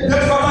say,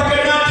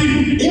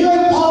 even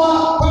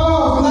power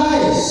of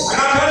lies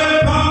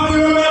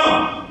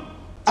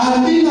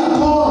and being a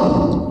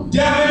con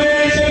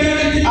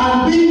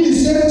and being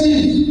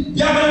deceptive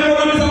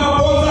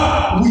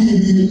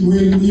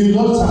will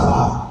not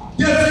survive.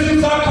 It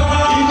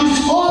is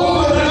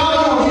all the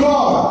power of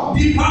God.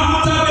 It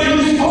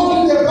is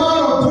all the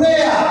power of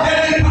prayer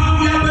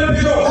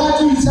that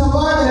will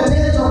survive the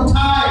test of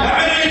time.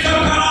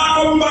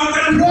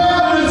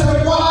 Prayer will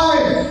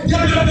survive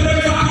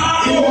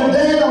in the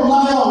day of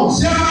lions.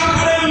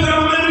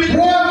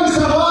 Prayer will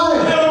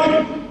survive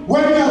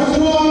when you are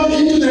thrown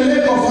into the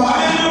lake of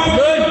fire.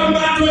 Prayer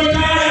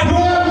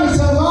will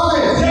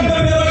survive when the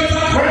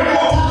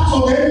attacks of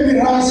the enemy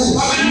rises.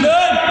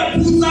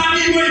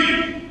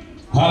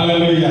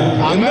 Hallelujah.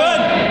 Amen.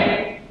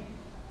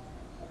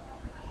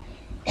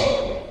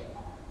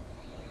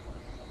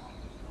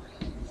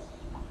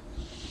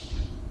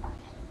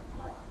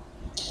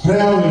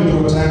 Prayer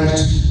will protect.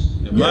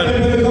 Amen.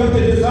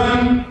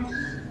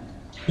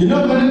 You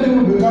know, many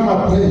people become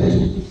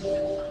afraid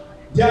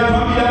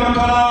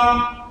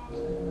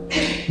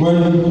when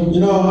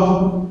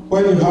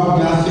you have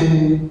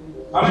nothing.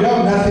 You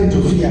have nothing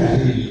to fear,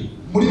 really.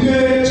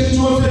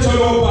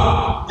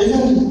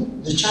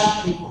 Even the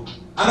church people.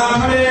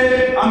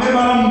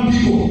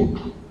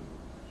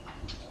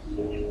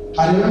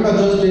 I remember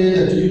those days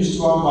that we used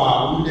to have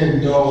a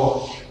wooden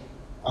door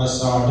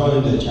as our door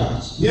in the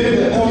church.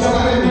 There was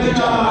nothing in the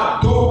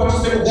church. So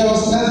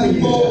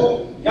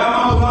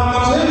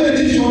even if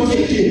you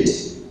kick it,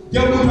 you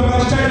get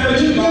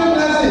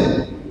nothing.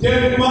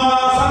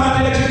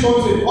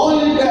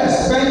 Only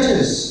desks,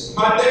 benches.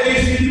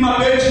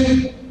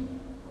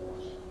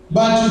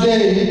 But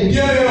today,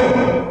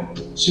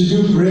 should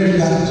you break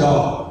that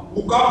door? I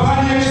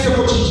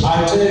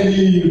tell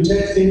you, you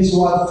take things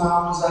worth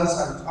thousands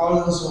and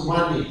thousands of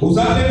money. So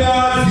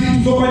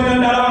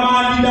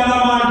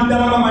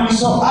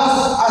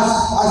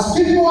as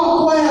people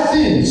acquire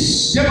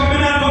things,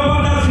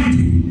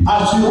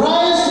 as you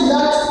rise in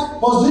that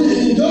position,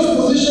 in those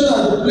positions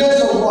at the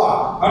place of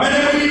work, as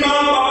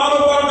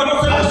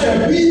your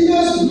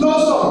business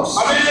blossoms,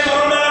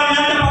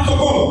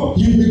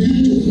 you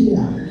begin to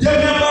fear.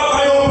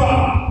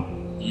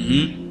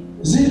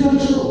 Is it not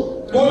true?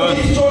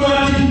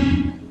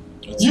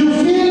 You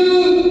feel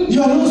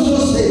you are not so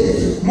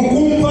safe.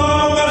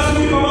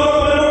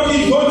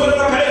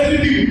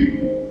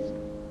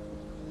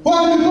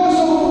 Why? Because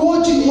of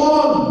watching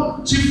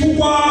on.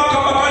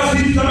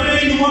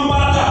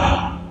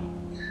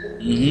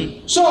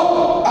 So,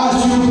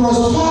 as you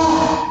prosper,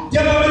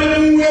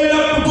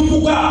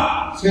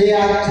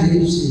 fear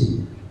creeps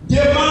in.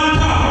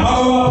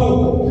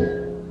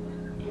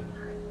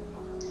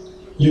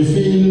 You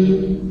feel,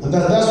 and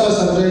that's why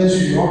sometimes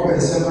we open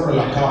several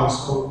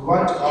accounts, but we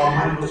want our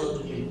money also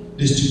to be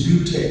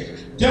distributed.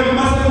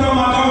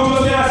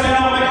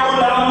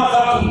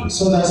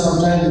 So that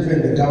sometimes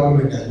even the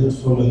government does not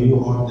follow you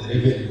on the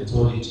revenue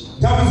authority.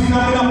 You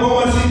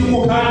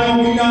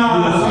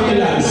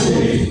feel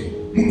unsafe.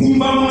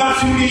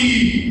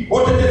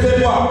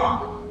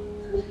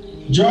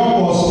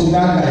 Job was in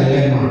that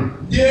dilemma.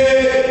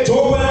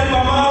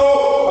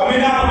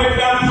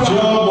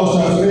 Job was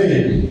afraid.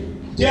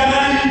 The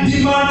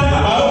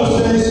Bible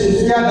says he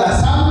feared that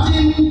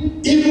something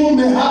evil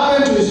may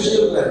happen to his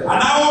children.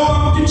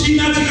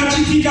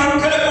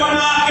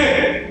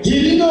 He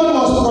knew he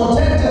was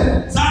protected.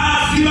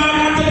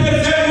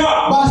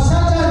 But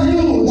Satan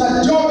knew that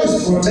Job is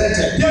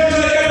protected.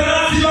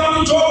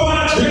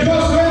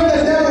 Because when the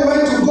devil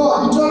went to God,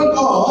 he told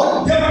God,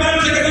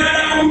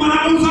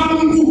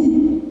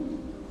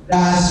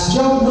 does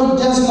Job not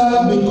just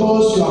laugh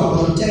because you have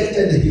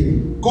protected him?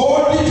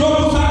 God did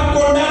not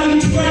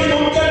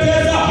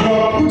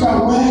put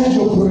away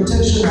your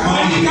protection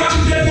around him.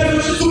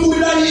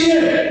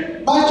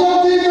 But Job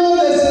didn't know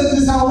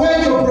there's a way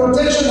your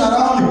protection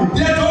around him.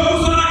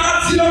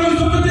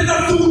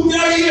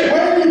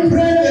 When you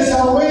pray, there's a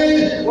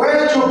way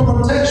where your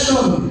protection.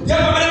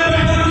 There's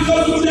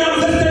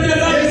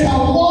a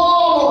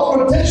wall of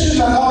protection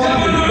around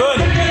you.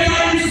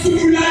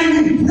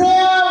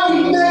 Prayer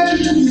will make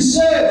you to be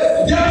safe.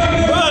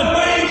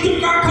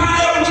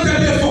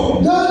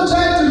 Don't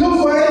try to look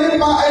for any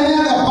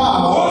other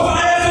power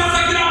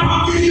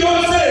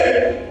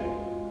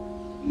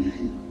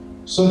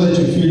so that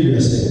you feel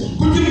yourself.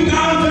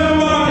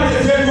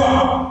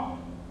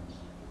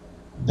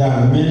 There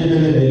are many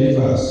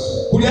believers,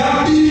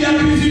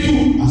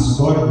 as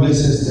God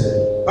blesses them,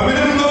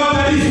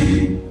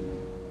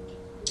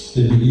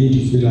 they begin to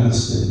feel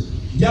unsafe.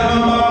 Is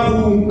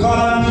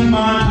God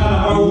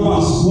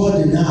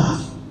enough?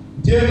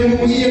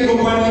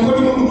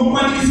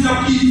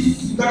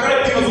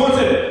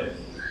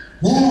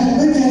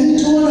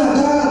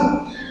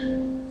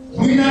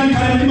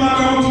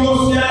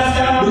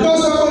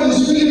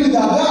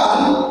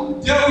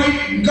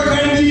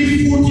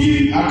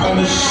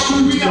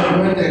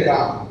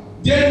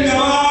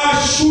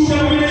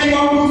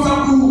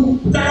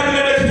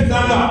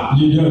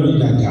 You don't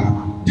need a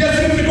gun. You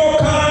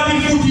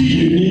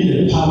need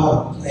the power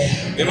of prayer.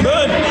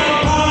 Amen.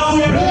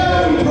 Prayer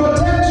will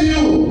protect you.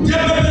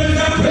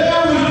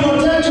 Prayer will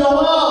protect your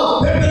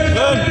love.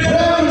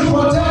 Prayer will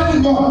protect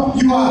your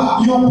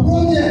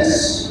projects.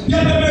 You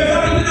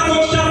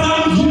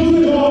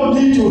don't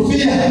need to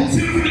fear.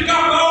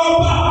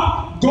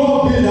 Go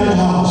build that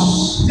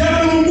house. Do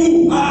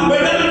that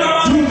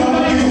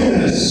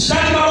business.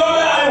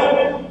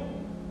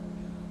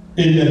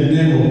 In the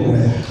name of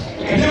prayer.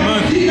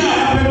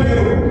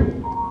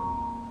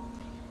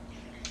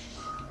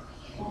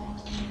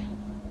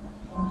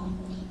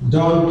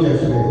 Don't be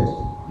afraid.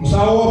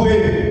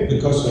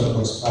 Because you are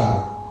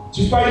prospering.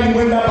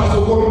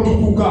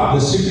 The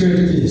secret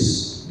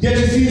is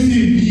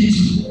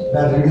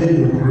that remain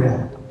in prayer.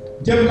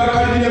 Daniel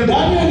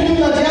knew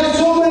that he had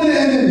so many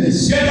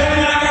enemies. There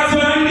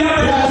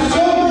are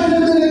so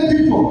many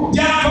people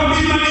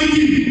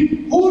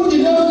who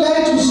did not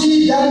like to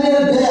see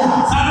Daniel there.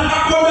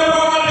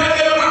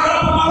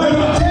 They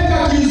would take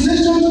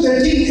accusation to the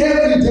king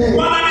every day.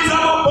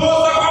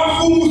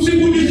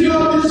 You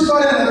know this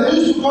foreigner, they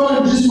used to call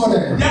him this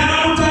foreigner.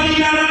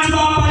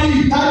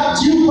 That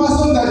Jew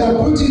person that you're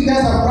putting there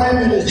as a prime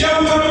minister.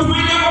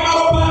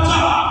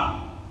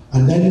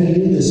 And Daniel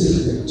knew the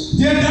secret.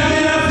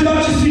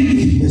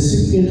 The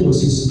secret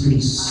was his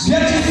peace. They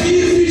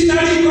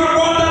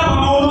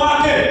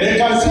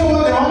can say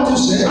what they want to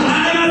say.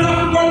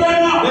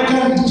 They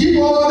can give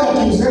all the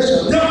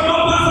accusations. But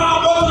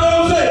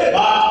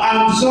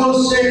I'm so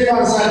safe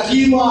and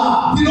secure.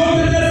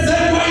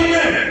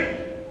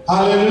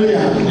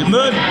 Hallelujah.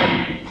 Amen.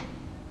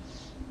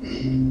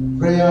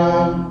 Prayer,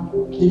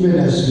 even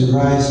as you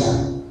rise up.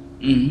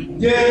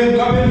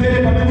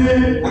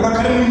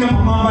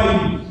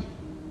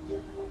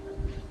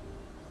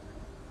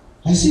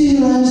 I see you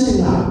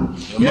rising up.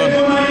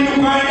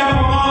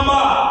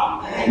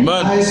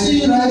 Amen. I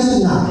see you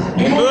rising up.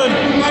 Amen.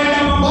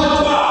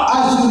 But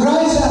as you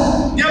rise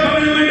up,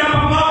 God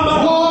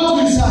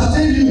will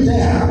sustain you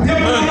there.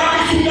 Amen.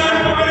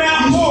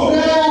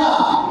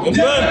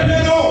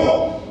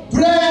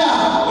 Prayer.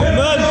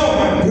 Amen.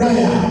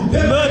 Prayer.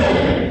 Amen.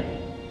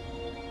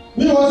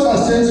 Me what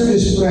sustains me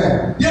is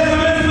prayer.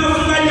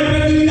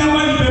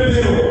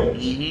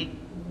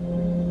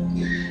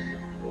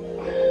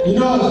 You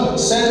know,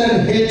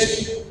 certain hate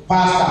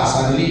pastors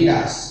and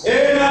leaders.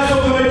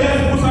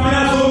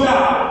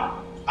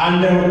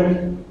 And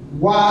the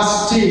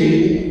worst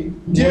still,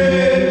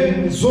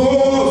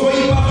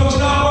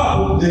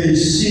 they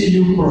see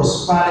you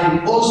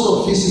prospering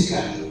also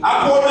physically.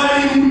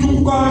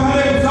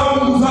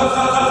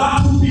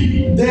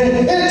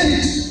 They hate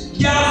it.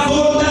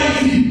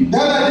 The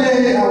other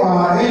day,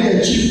 our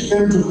area chief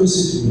came to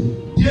visit me.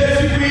 And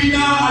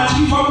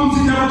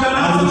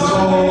so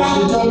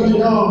she told me,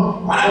 no,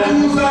 I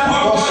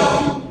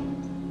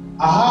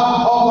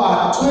have over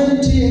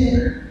 20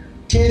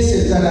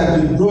 cases that have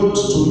been brought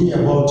to me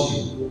about you.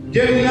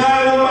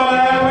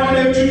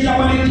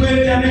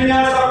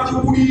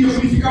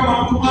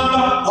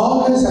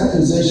 Always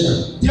accusation.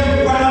 You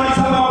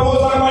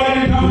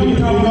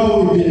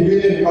know we've been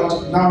building, but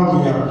now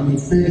we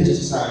finished.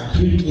 It's a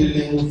big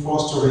building,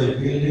 4-story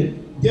building.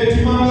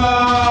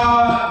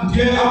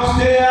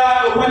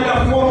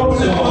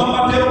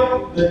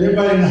 The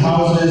neighboring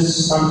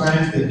houses,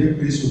 sometimes the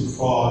debris would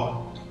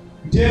fall.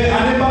 But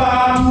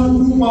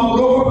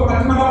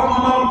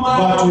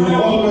we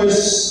always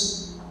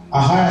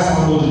hire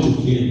somebody to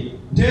clean.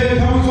 But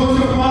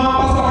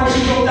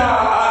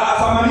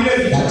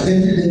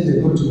every day they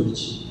go to the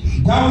chief.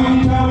 When we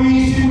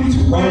need to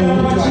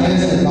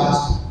arrest the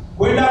pastor,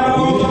 we need to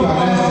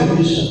arrest the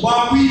bishop,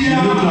 we need to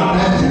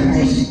arrest the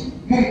apostle.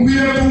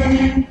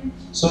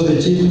 So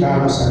the chief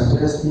comes and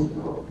arrests me.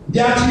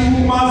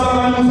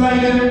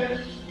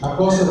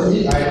 Apostle,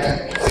 if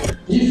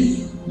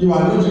you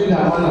are not really a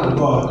man of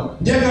God,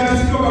 I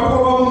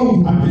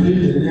believe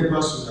the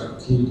neighbors would have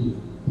killed you.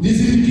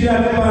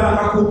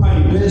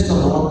 Based on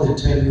what they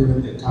tell you when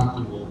they come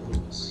to your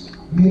house.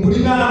 But you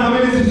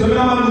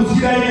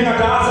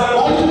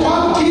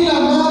can't kill a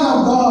man of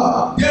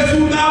God. You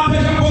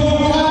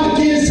can't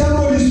kill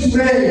somebody's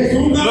prayer.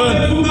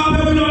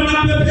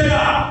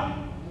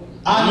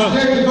 And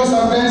today, because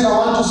sometimes I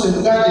want to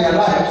safeguard their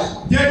lives,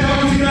 I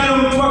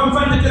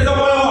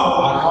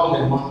call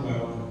them one by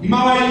one.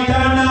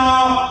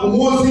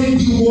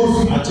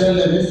 I tell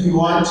them, if you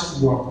want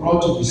your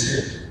plot to be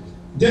safe,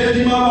 if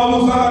you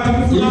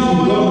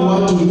don't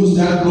want to lose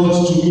that plot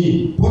to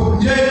me,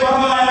 because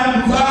I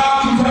can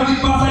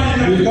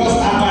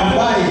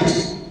buy it,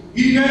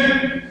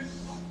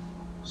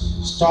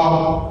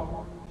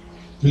 stop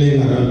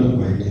playing around with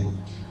my name.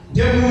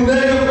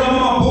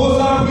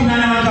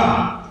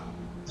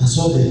 And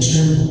so they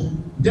tremble.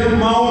 They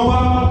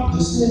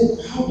say,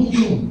 how do you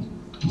know?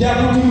 Then I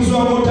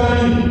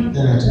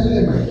tell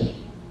them, and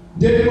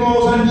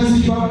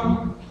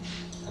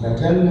I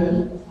tell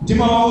them,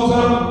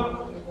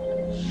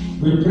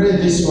 we pray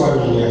this while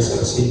we are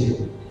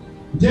succeeding.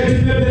 If you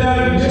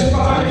try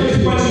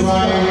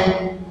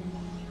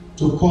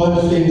to point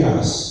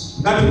fingers,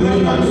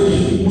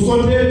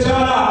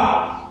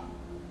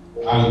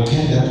 I'll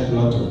get that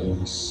plot of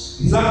yours.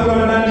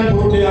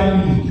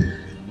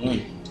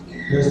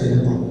 Praise the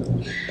name of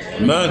God.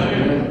 Amen.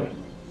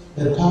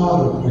 The power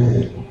of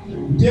prayer.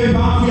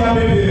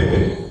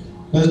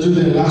 Let's do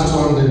the last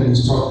one, then we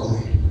stop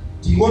there.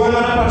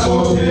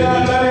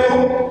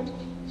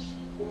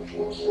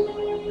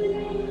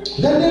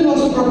 Daniel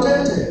was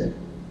protected.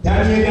 The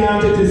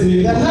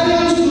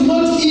lions could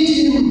not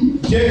eat him.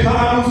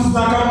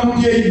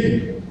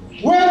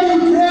 When you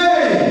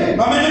pray,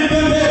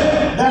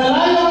 the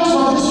lions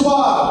of this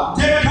world,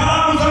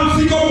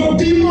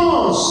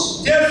 demons,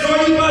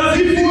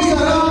 people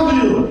around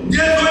you,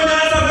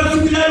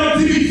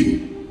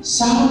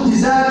 some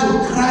desire to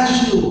crush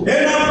you. But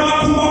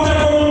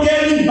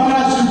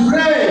as you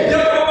pray,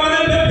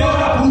 God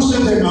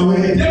pushes them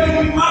away.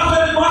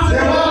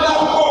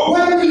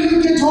 When will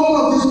you get hold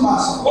of this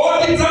person?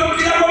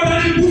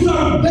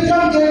 They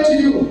can't get to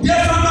you. They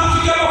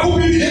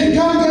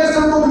can't get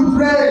someone to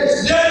praise.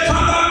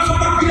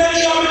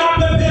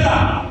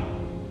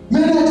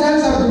 Many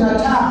times I've been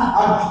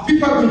attacked, and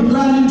people have been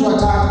planning to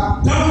attack.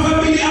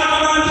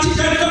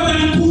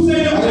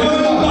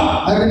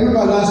 I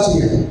remember last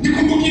year, the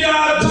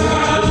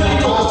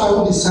pastor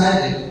who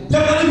decided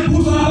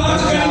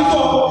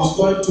he's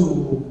going to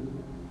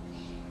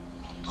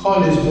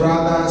call his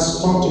brothers,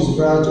 talk to his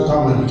brothers to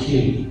come and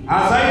kill him.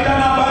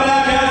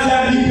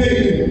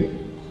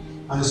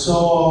 And so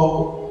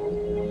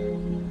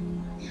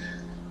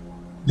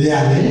they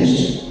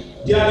arranged.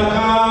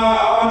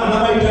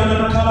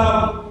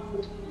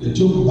 They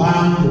took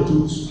bang, they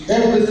took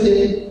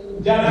everything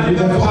with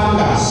the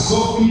pangas.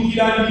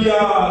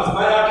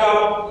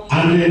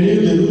 And they knew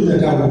the route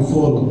that I would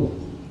follow.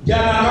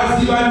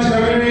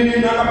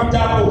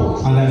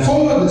 And I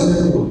followed the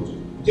same route.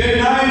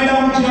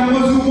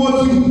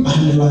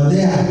 And they were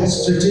there,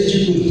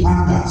 strategic with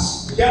pangas.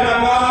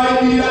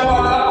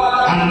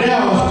 And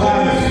there was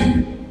coming.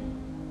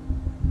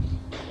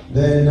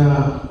 Then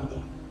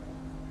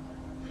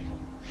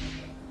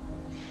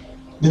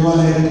they were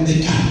like, they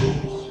can't move.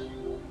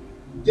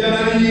 They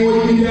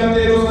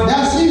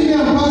are seeing me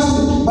and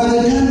passing, but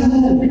they can't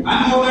move.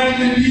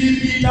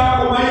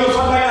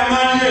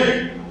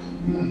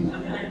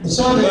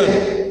 So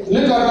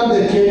later on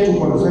they came to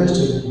confess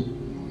to me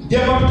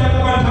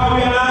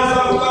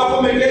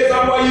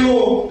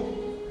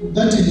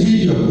that indeed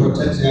you are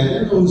protected. I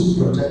don't know who's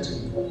protecting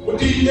you. And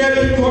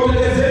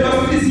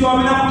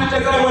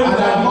I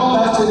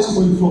got that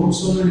testimony from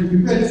so many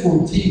people,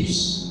 from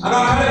thieves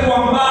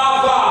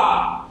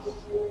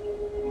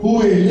who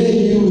will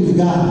lay you with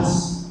guns.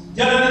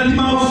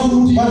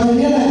 But they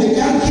realize they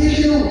can't kill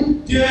you.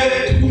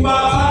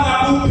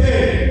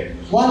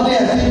 One day a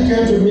thief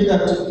came to me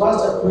that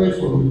Pastor prayed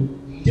for me.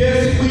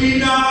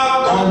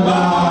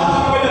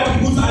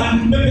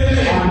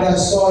 And I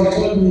saw, he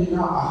told me,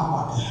 now I have a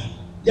gun.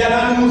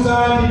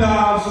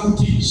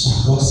 So I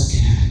got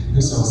scared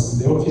because I was in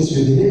the office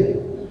with him.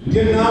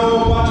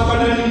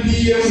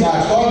 So I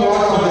called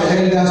one of the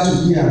elders to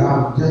be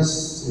around, just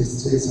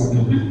say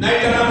something. Then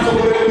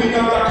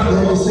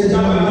he said, no,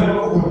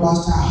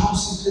 Pastor, I have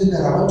something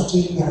that I want to tell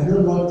you, but I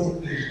don't want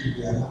anybody to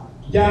be around.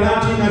 But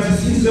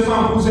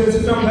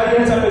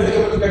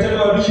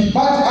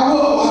I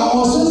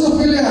was also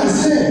feeling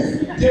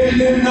unsafe. So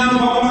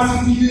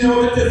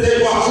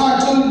I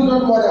told him,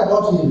 don't worry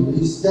about him,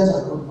 he's just a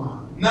good man.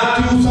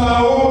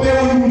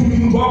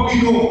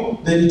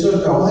 Then he told me,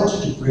 I want you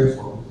to pray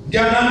for me.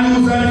 And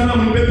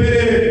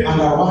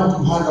I want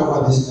to hand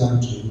over this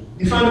gun to you.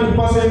 And I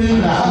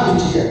have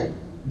it here.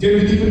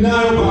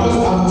 Because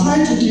I'm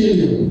trying to kill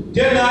you.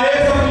 Then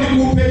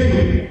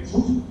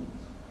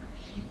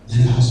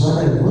I was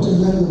wondering, what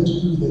am I going to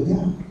do with the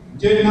gun?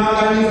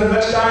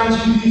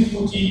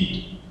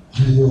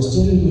 And he was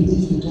telling me,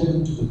 if you tell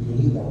him to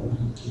believe, I will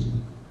not kill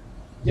him.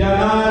 They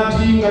are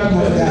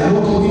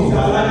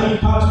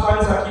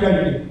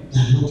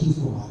looking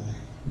for my life.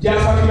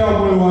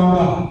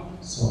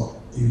 So,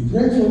 you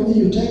pray for me,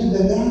 you take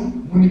the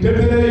gun.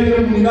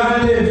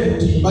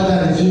 But I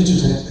refuse to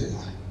take the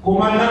gun.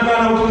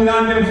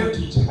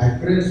 So I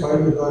prayed for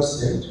him, God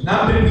said.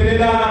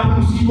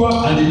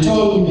 And he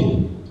told me,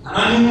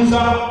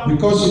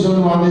 because you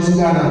don't want this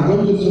gun, I'm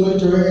going to throw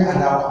it away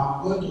and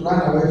I'm going to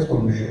run away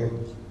from Nairobi.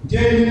 So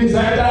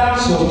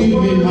give me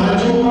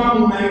money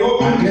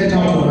and get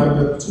out of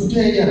Nairobi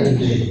today and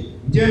today.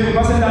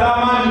 Because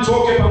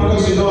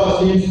you know,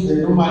 if they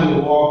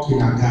normally walk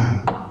in a gun.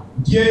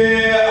 So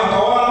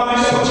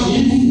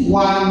if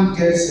one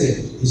gets it,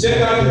 it's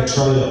like a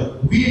trial.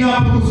 The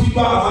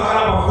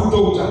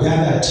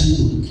other team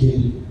will kill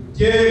you.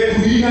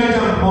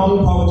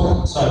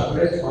 So I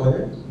prayed for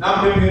him. I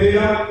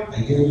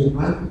gave him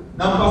money.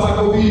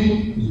 He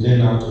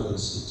ran out of the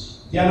city.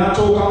 He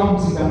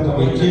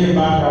came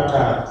back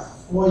after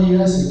 4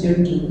 years. He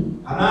came to me.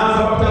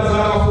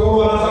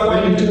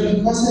 When he told me,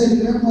 Pastor, I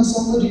remember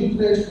somebody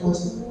prayed for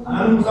us. I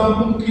am the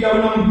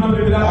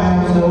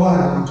one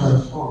I'm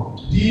transformed.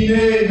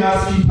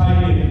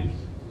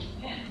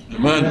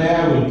 Amen.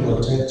 Prayer will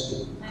protect you.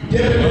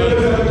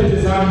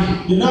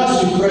 You know, as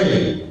you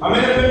pray,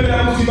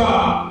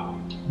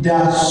 there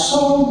are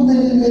so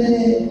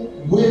many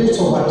waves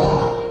of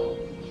attack.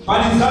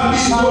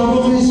 Some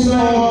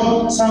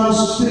physical, some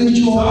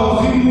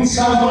spiritual,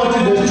 some want to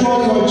destroy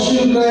your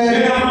children,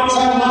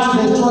 some want to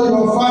destroy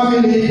your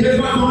family.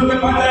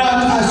 But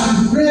as you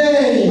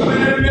pray,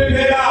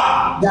 they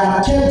are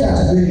kept at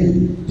bay.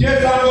 They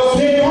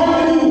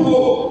don't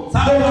move.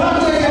 They can't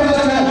take any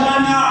step.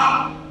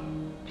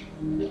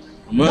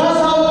 That's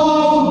how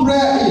powerful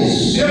prayer is.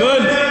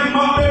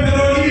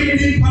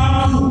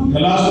 The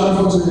last one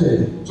for today.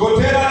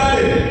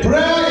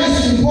 Prayer is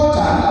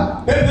important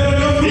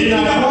in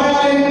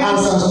acquiring and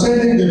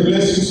sustaining the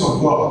blessings of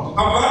God.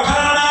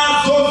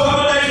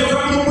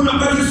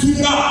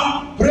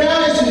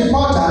 Prayer is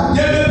important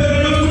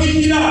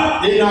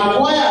in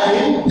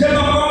acquiring and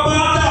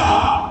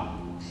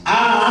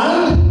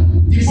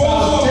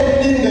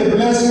sustaining the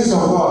blessings of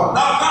God.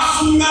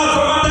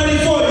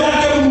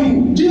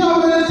 Do you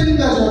have anything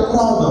that you're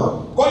proud of?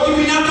 Do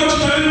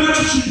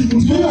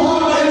you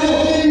have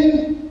anything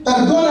that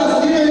God has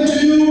given to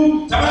you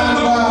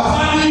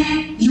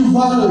and you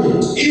value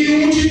it?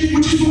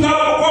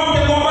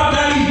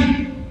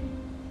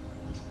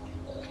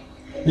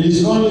 It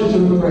is only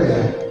through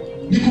prayer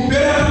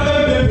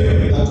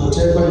that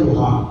whatever you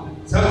have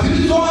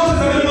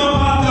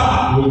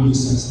will be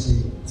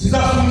sustained.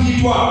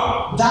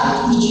 That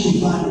which you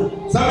value.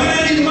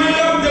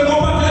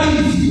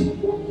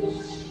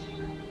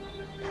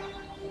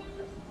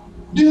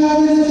 Do you have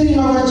anything you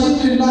have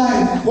achieved in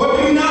life and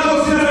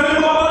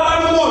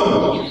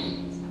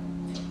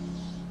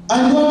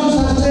you want to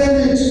sustain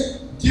it?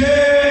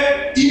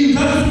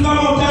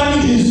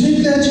 Is it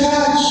the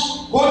church?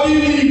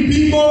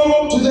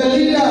 To the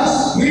leaders?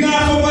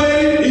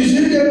 Is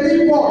it the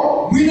people?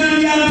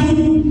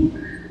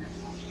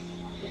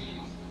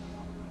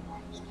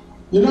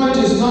 You know, it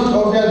is not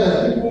obvious that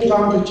people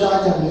come to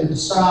church and they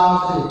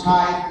serve, they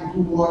tithe, they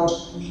do what?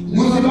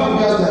 It's not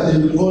obvious that they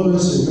will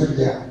always remain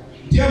there.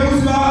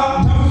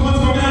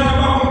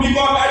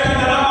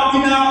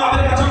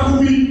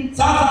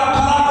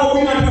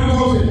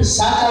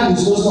 Satan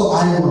is also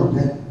eyeing on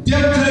them.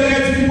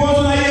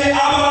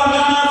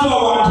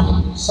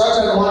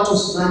 Satan wants to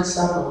snatch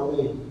some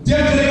away.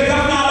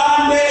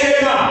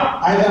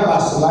 Either by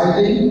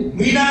sliding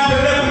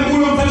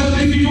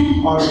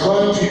or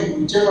going to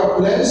whichever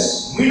place.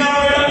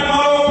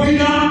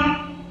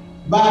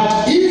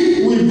 But if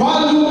we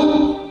value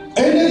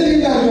anything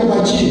that we have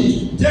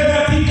achieved,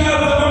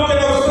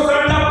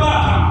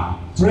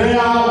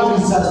 prayer will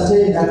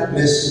sustain that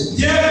blessing.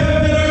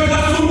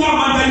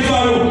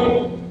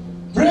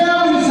 Prayer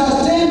will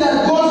sustain that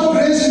God's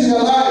grace in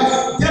your life.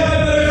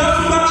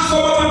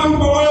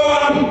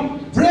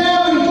 Prayer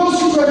will cause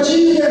you to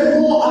achieve even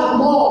more and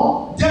more.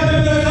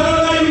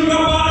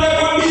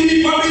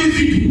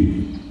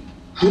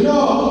 You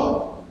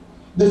know,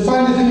 the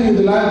funny thing in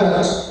the life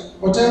that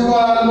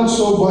whatever looks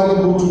so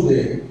valuable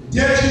today,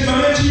 maybe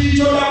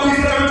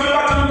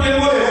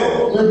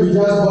you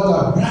just bought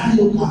a brand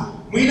new car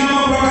with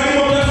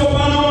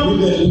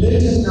the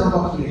latest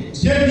number plate.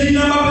 It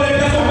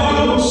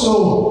looks so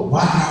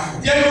wonderful.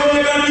 It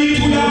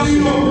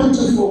looks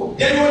so beautiful.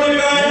 You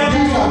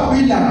have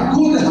built a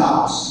good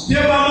house.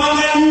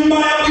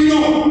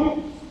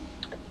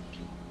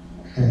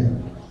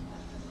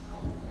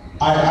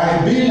 I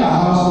built a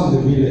house in the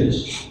village.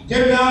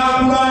 And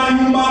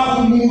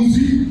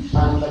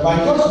by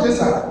God's grace,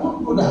 I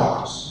good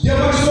house. And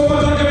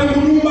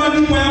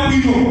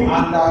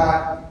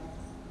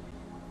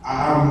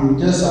I'm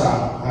just I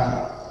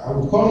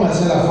would call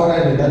myself a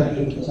foreigner that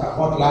because I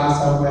bought land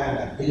somewhere and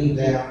I built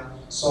there.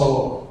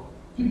 So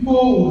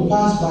people would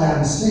pass by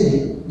and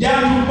say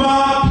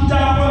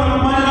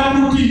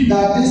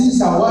that this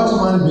is a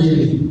watchman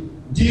building.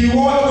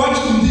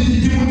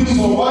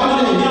 So one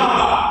day,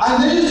 and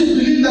they used to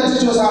believe that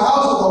it was a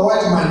house of a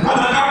watchman, not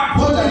an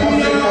African.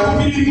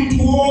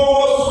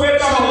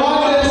 So one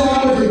day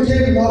somebody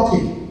came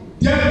knocking.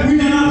 He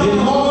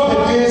knocked the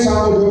gate,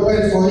 somebody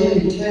opened for him,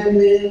 he came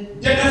in.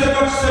 Then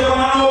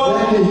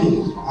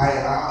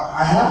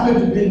I happened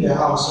to be in the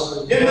house.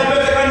 So he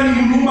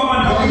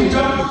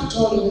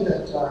told me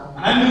that,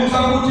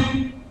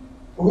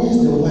 where's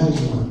the white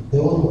man? The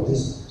one with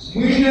this house.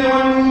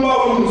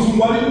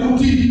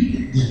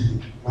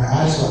 My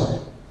eyes were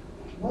there.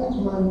 White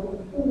man?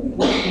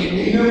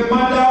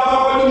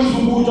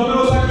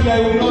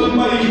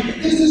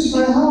 This is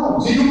my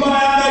house.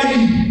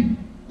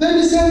 Then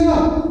he said, no,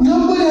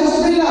 nobody has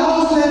built a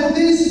house like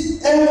this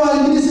ever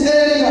in this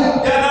area.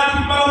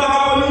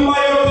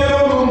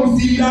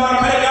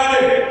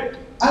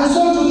 And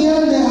so to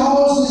them, the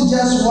house is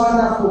just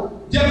wonderful.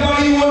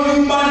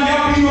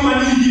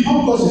 Of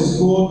course, it's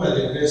good by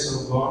the grace of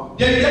God.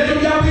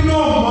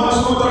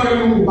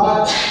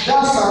 But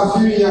just a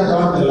few years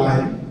down the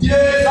line,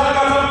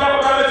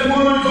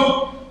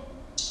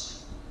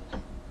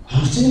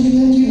 I'm still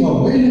thinking of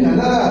building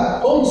another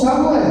home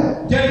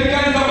somewhere.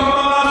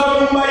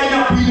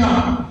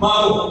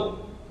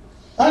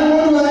 And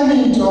what do I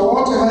mean to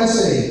what am I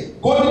saying?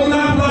 But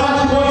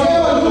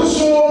whatever you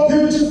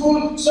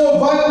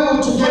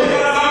valuable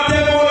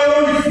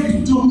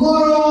today,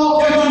 tomorrow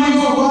it will be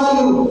of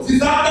value.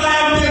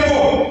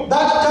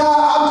 That car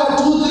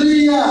after 2-3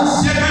 years,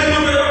 you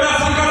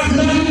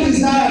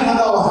desire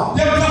another one.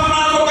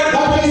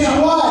 That is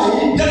why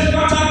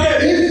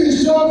if you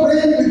stop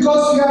praying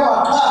because you have a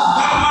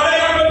car, or you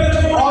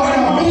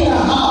have been a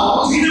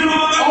house, or you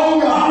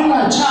have been a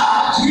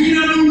church, you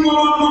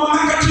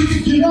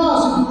know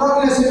as you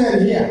progress even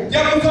here.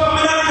 Maybe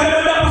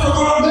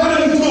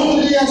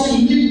 2-3 years you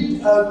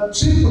need a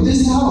trip to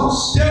this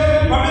house.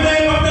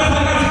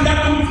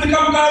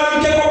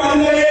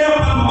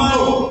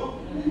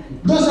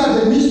 Those are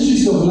the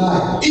mysteries of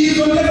life.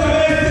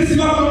 That's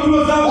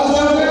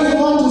why you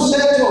want to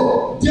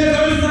settle.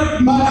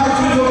 But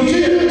as you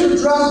continue to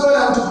trust God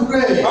and to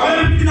pray, you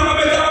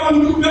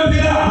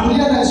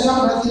realize you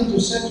have nothing to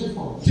settle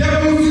for. So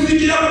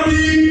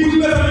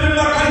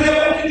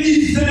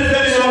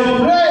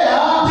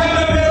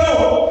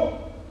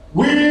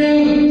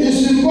prayer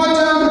is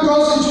important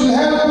because it will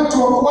help you to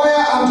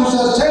acquire and to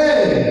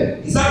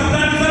sustain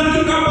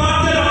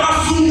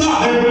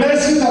the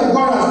blessing that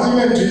God has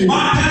given to you.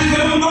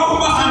 And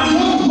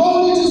not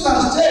only to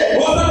sustain, to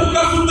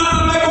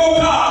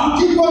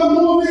keep on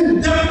moving.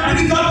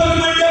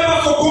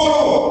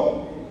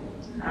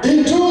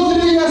 In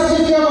 2-3 years,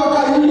 if you have a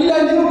car, you need a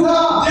new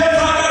car.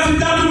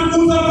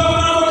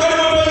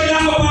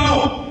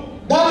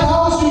 That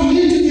house will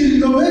need to be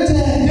renovated.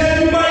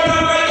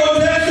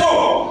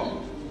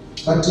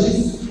 But if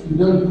you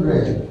don't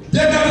pray,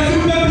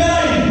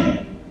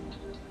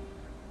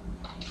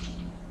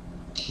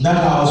 that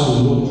house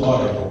will look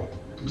horrible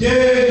in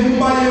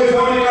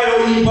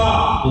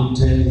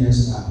 10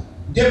 years' time.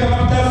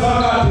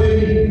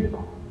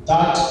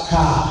 That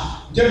car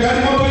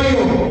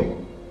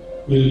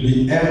will be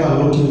ever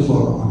looking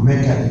for a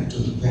mechanic to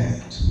repair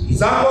it.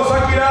 I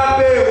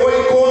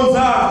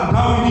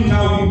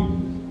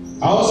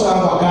also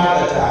have a car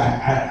that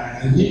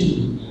I need to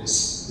replace.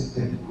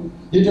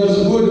 It was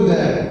good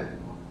then.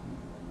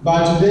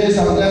 But today,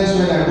 sometimes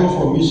when I go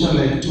for mission,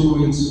 like 2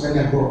 weeks, when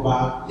I go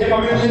back, I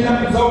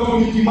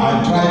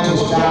try to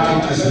start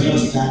it, it's not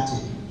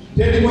starting.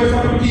 Then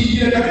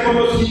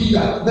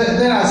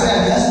I say, I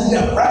just need a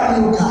brand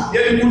new car.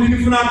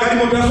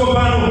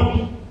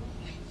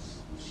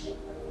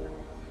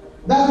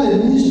 That's the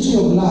mystery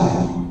of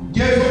life.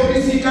 That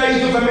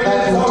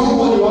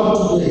whatever you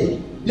have today,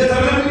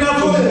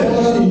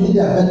 tomorrow you need a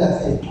better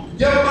thing.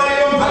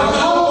 But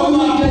how do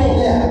you get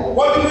there?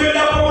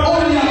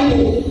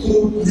 Only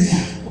through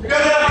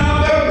prayer.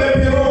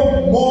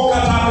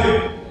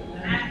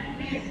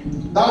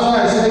 That's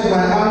why I said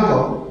my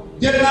uncle,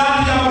 he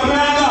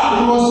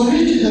was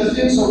rich in the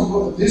things of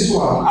this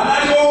world, but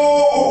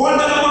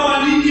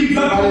he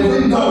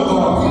didn't know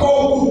God.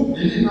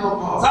 He didn't know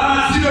God.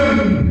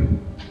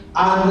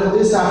 And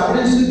there's a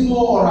principle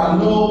or a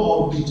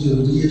law of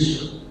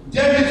deterioration.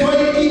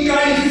 Everything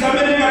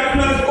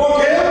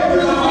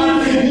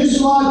in this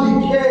world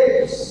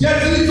decays.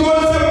 Everything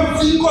deteriorates.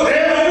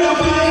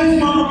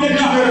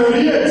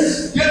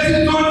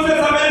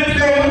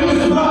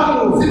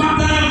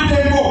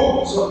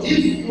 So if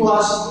you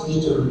ask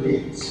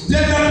deteriorates and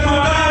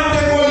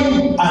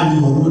you are not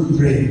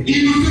praying,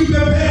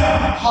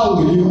 how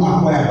will you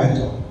acquire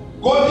better?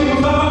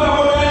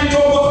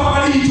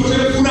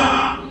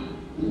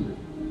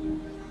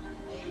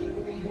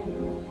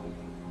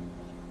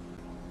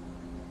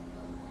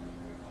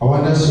 I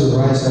want us to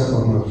rise up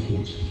from our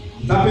feet.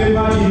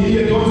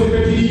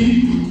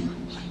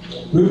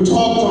 We've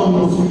talked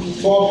on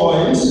 4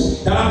 points.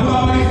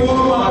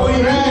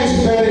 Prayer is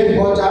very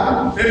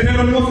important.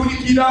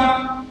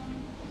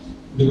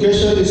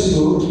 Education is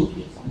good.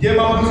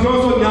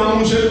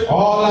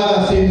 All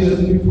other things that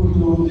people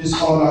do, these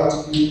all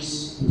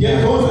activities.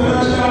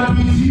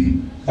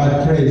 But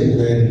prayer is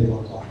very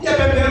important.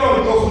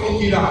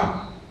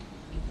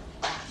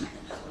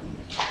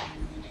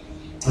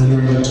 And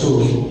number 2,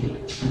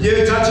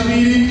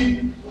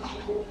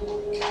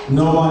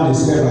 no one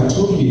is ever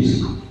too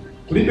busy, too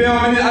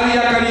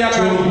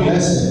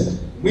blessed,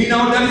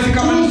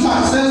 too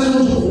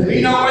successful to pray.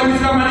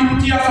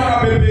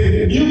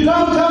 You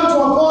can't come to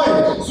a point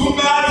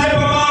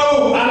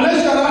unless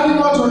you're running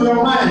out of your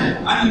mind.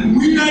 You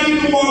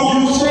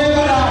say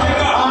that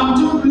I'm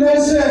too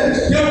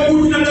blessed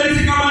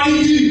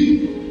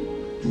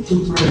to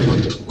pray.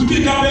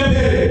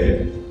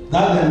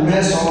 That's the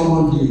mess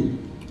Solomon did.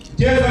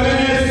 He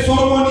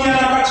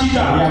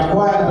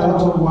acquired a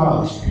lot of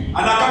wealth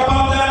and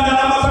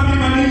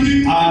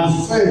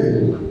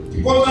failed.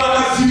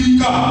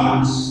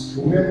 And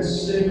went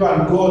silver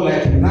and gold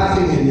like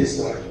nothing in his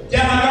life.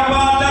 Then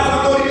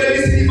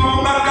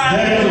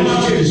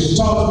he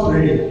stopped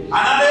praying.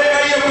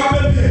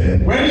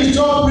 When he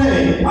stopped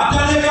praying,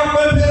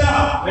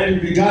 then he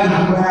began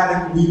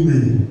acquiring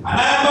women.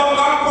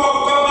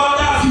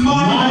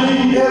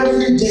 Money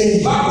every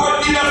day.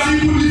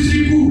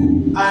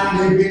 And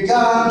they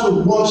began to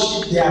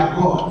worship their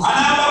gods.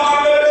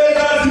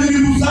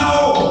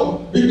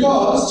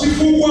 Because he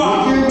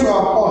came to a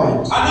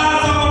point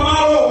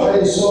where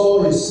he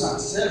saw his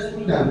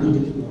successful and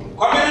beautiful.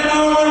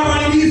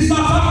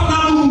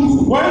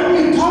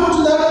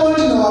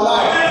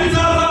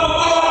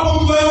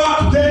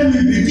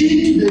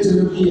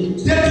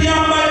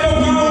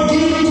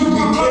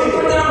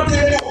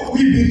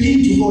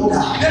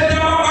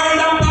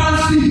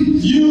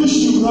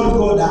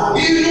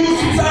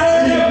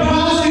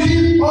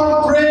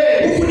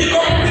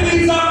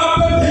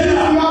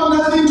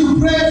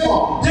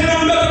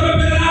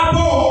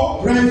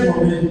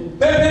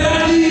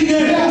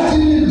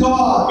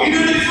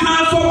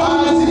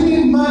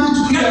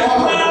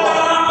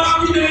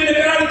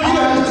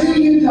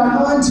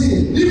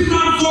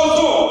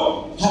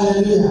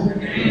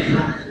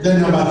 Hallelujah.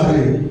 Then number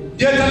 3.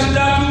 Je, tatu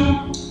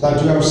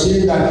That you have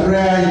seen that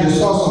prayer is the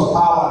source of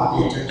power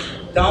and protection.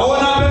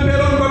 taona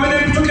pembeloni pamene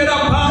kutokera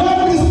pano.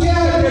 Don't be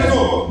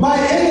scared by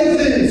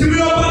anything.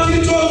 Sibiyopati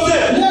chose.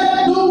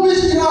 Let no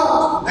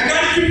witchcraft,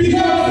 Nakani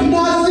kipika. let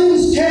nothing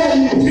scare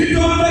you.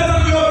 Kito mbeta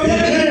kuyopia.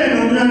 Again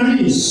on your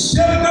knees.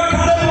 Je,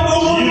 kakale mama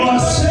uno. You are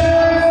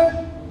safe.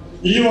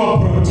 You are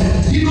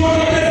protected. Kito mbeta.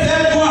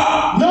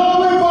 No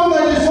weapon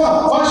that is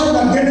fashioned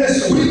against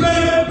you. Ulipe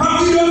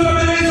pamilio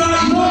sabeleza.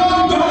 No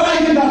weapon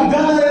that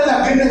gathered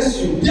against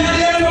you. Jadi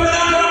ya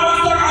sabeleza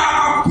mastaka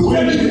Will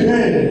akakuwe.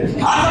 prevail.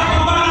 Hata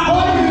pambana.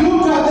 When you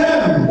look at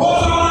them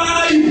Osa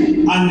wanana yu.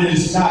 and they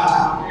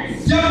scatter.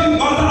 Je,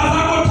 wasala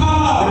zako The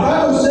tawa.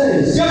 Bible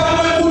says Je,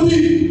 wamekuti.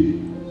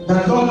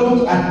 that God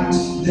looked at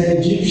the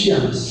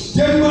Egyptians.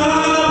 Je,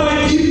 mwanana wa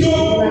Egypto.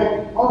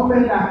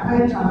 Open a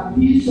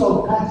piece of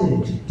curtain.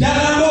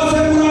 Jana ngose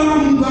kuna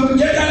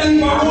jekani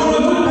kwa mono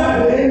tupe.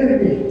 The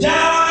enemy.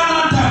 Jana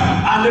wakanata.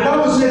 And the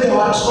Bible says they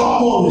were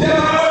troubled. Je,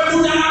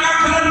 wamekuja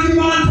nakakandi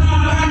manta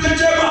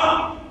nakajechema.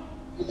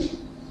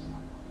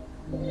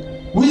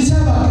 We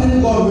serve a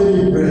great God when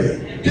you pray.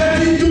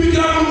 Jeki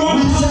tumikira We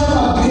mungu. serve a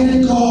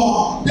great God.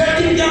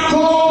 Jeki mjako.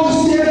 God is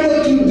able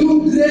to do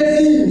great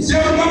things. Je,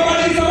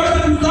 mwakalisa wasa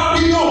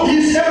tusabino.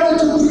 He's able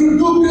to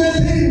do great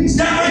things.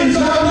 Jeki He's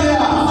out mjako. there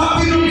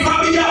Sabino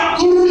msabia.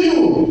 through you.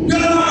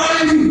 Jana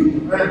wakaimu.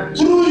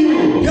 Through you.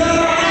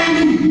 Jana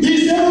wakaimu.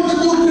 He's able to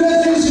do great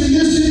things in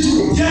this city.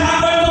 Je,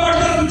 hapa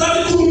wasa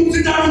tusabino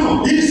kumsitamuno.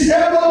 He's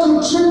able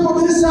to triple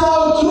this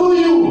out through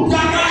you.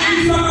 Jaka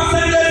isa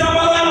kasende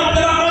sabala na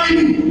jana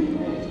wakaimu.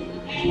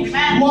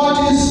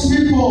 What is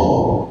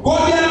people?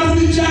 Kodi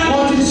anatulichani.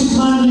 What is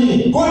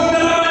money? Kodi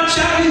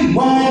anatulichani.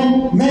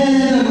 Why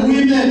men and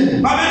women?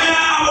 Bamene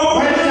ako.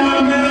 When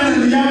young men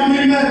and young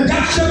women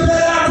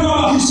Kakshepea tuwa.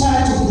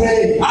 decide to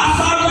pray.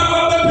 Asanga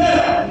kwa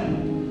pepea.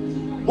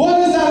 What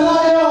is a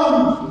lion?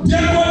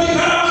 Jeko ni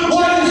karamu.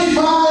 What is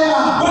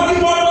fire? Kodi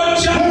moto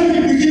nchani. When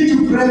you begin to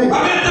pray,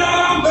 Bamene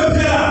ako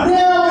pepea.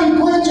 prayer will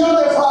quench all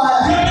the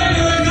fire.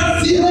 Jeko ni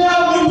kasi. Prayer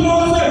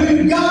Mutose.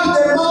 will guard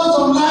the mouth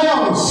of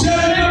lions.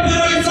 Jeko ni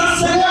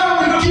kasi. Prayer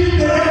will keep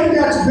the enemy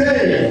at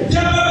bay.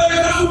 Jeko ni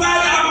kasi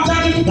kaya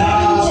amtani.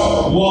 That's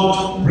what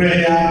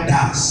prayer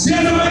does.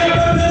 Jeko ni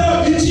pepea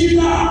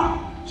kichika.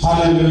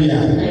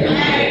 Hallelujah.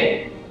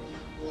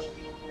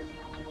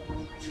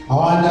 I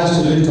want us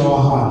to lift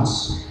our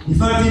hands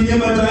Ifati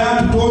nyema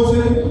tayari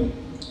tuose.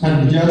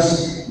 and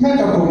just make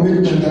a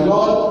commitment. The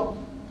Lord,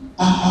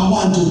 I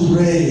want to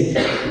pray.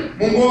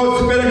 Mungu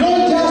sipele.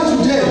 Not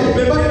just today,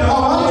 but I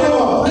want to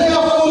have a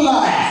prayerful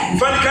life.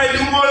 Ifani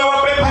kaidi moyo wa I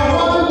pepea.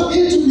 want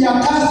it to be a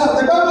custom.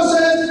 The Bible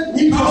says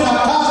it was a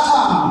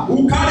custom.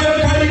 Ukale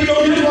kaido.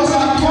 It was a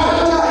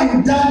character in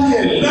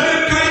Daniel. Lele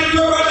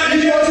kaido kwa It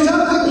was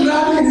something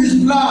running in his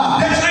blood.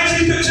 I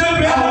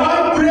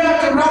want prayer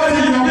to run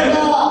in your blood.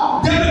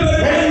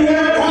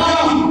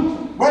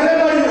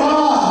 Wherever you are.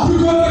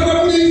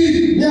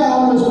 Yeah, I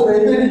always pray.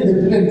 Even in the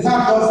plane.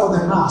 Thank God for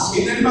the mask.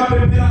 You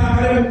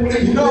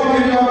know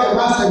when you have a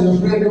mask and your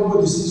friend,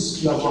 nobody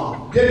sees your mouth.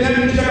 I really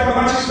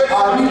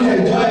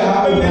enjoy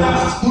having a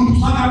mask. Even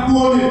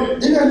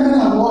when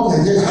I'm walking,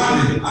 I just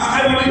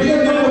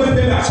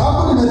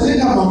somebody may think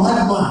I'm a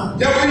madman.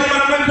 But the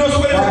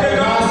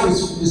mask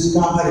is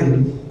covering me.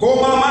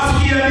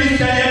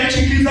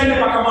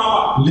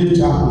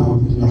 Lift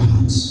up your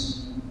hands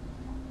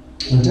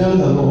and tell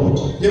the Lord,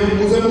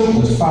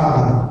 that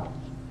Father,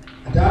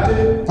 I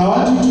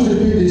want you to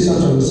repeat this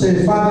after me.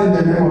 Say, Father, in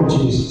the name of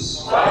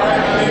Jesus.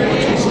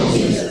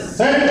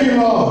 Thank you,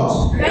 Lord.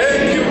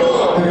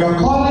 And you're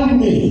calling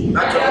me,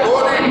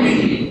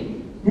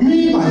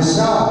 me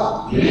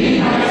myself,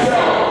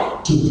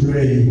 to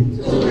pray.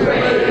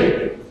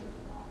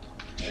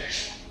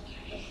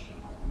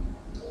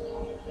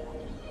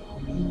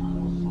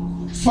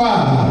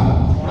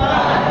 Father,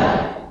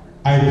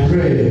 I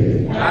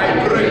pray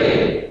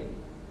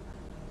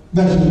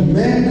that you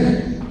make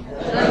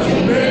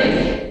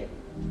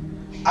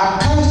a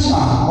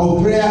culture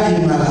of prayer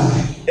in my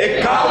life. A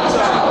culture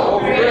of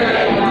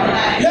prayer in my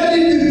life. Let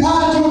it be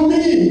part of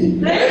me.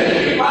 Let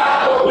it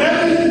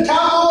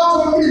come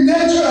out of me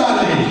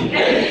naturally.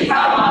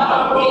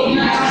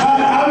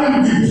 That I will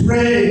be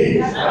praying.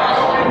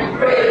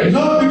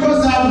 Not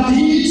because I'm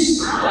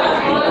needs,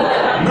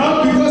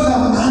 not because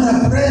I'm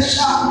under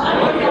pressure,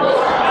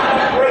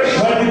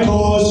 but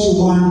because you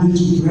want me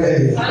to pray.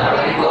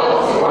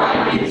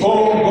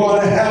 Oh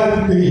God,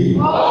 help me.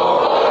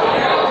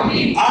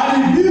 I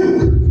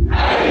rebuke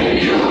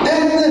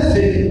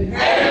anything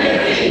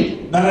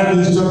that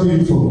will stop me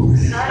from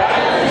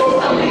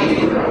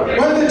praying.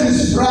 Whether it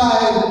is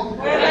pride,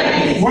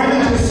 whether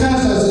it is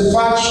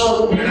self-satisfaction,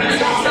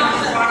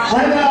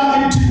 whether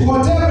it is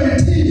whatever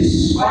it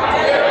is,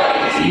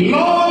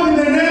 Lord, in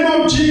the name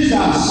of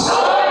Jesus,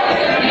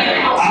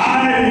 I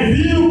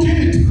rebuke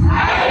it and I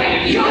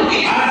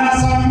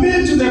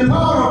submit to the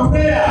power of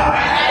prayer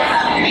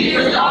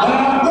that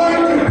I'm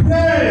going to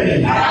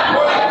pray. I'm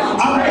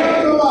going to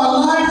have a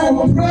life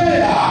of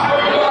prayer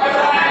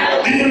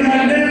in the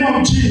name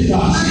of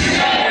Jesus.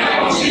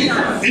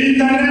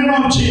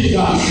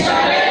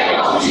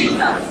 of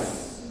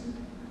Jesus.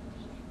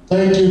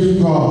 Thank you,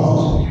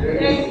 God.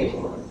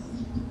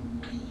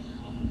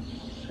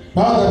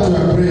 Now that we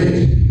are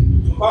praying,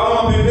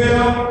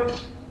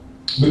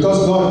 because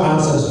God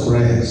answers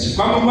prayers,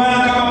 I've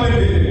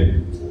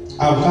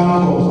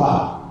come from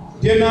far.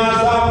 And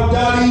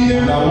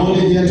I'm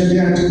only here today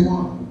and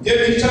tomorrow. But I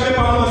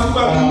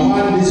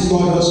want this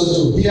God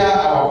also to hear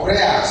our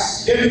prayers,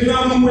 to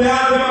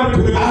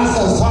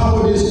answer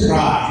somebody's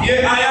cry.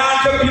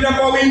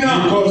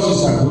 Because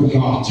He's a good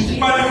God.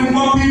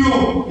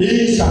 He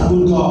is a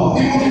good God.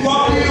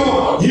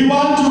 He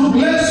wants to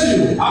bless you.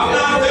 He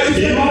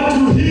wants to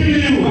heal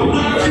you.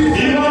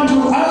 He wants to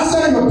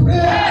answer your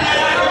prayer.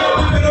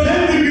 Then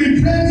we've been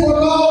praying for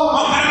long.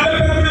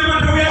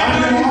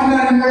 And you're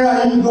wondering, where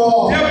are you,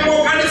 God? Where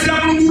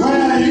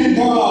are you,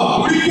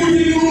 God?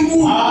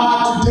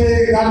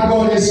 Today that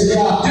God is here. He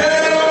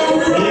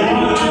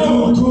wants to do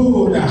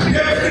good.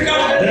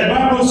 The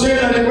Bible says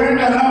that He went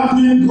around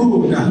doing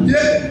good.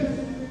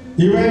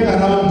 He went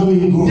around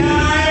doing good.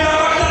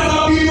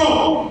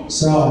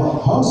 So,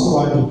 how so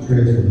I to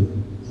pray for you?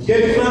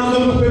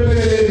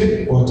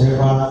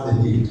 Whatever the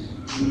need.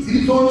 So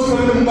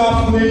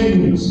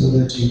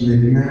that you may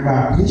remember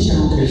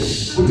patiently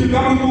that you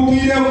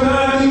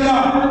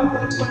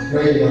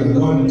pray and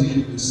God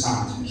deal with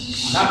something.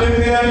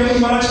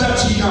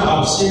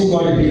 I've seen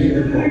God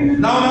heal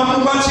people.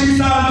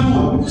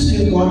 I've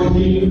seen God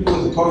heal people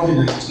with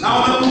covenant. The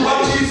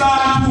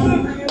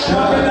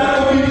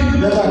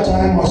other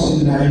time I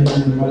was in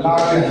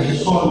Malawi and he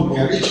called me. A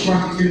rich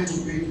man came to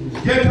pick me.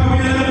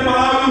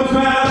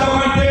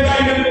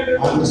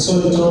 And so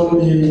he told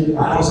me,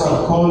 because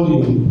I've called you,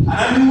 we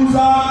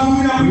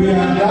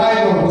are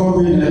dying of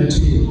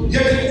COVID-19.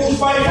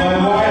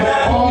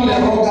 All the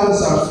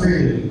organs are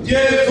failed.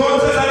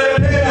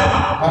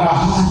 But I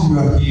heard you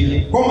are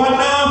here.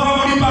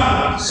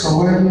 So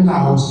when I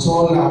was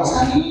told, I was a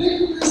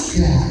little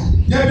scared.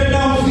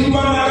 But he came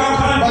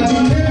to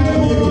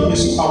me to be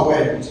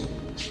aware.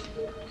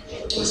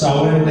 So I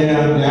went there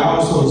and the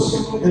house was,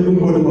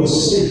 everybody was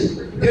sick.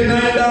 And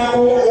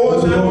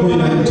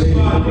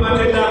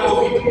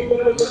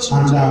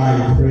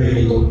I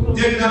prayed.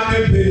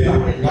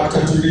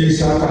 After 2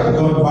 days after I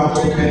got back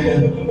to Kenya,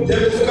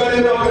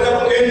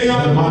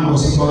 the man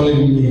was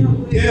calling me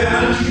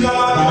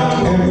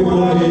that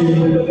everybody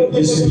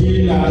is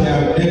healed and they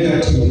are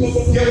negative.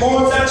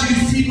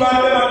 I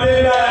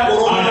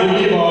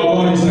believe our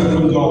God is a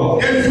good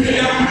God.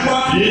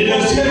 He is the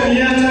same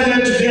yesterday,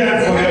 today, and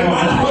forever.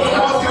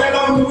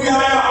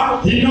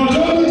 He not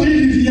only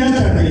did it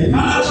yesterday,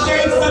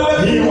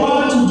 He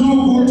wants to do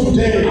good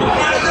today. He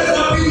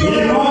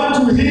wants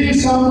to heal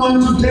someone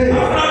today.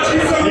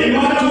 He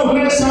wants to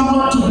bless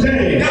someone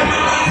today.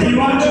 He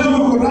wants to do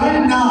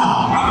right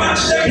now.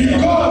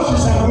 Because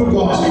He's a good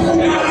God.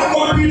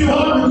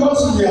 Not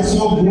because we are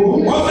so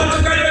good. Not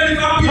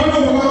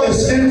because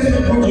there's anything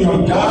good you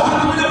have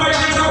done.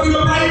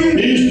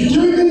 He's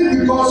doing it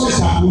because He's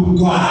a good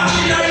God.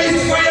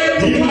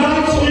 He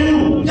loves you.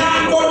 He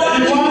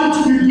wants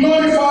to be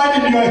glorified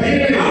in your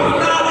healing.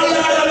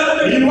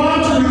 He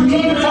wants to be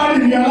glorified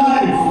in your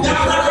life.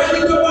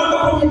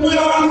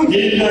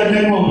 In the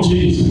name of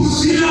Jesus.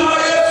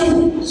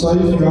 So if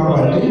you have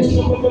a need,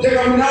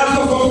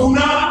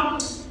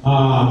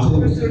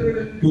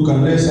 you can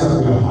raise up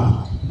your hand.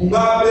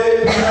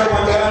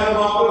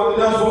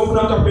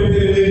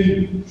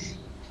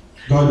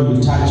 God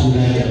will touch you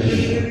right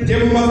away. You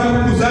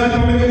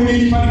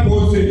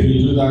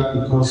do that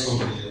because of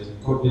the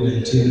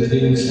COVID-19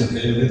 things and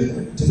everything.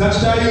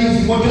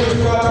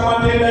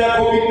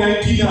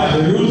 And the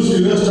rules you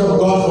don't stop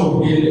God from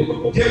healing.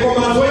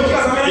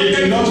 If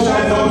you don't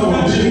stop God from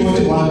doing what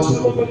you want to.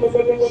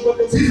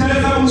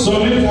 So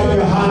lift up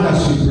your hand as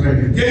you pray.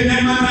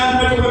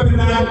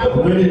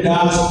 When it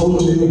does, go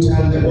to you,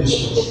 tell the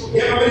bishop.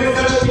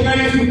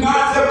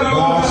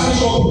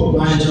 God,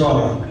 my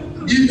joy.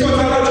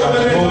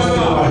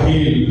 God are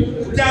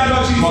healed.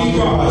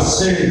 God are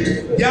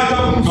saved.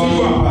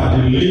 God are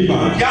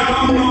delivered. The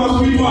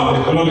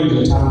glory to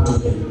turn to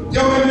Him.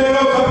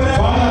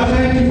 Father,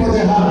 thank you for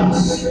the hands.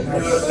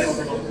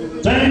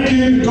 Thank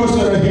you because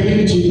you are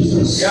healing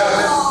Jesus.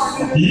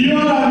 You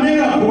are a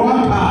miracle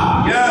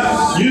worker.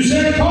 You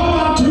say, come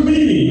unto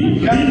me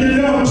in the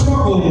day of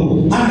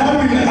trouble, and I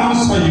will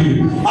answer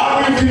you.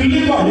 I will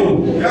deliver you.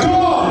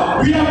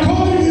 God, we are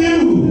calling you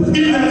in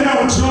the day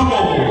of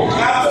trouble.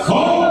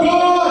 Oh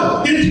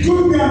God, it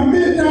could be a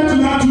midnight to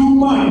that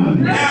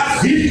woman.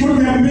 It could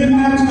be a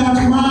midnight to that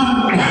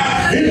man.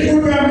 It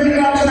could be a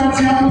midnight to that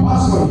young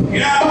person.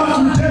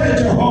 But today,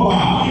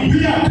 Jehovah,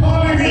 we are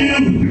calling you.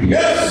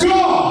 Yes,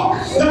 God,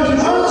 that you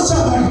answer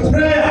that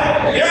prayer.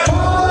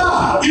 Father,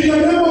 in the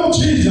name of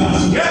Jesus, I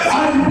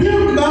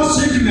rebuke that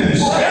sickness.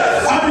 I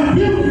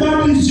rebuke that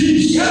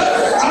disease. I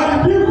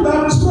rebuke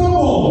that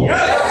trouble. I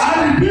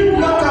rebuke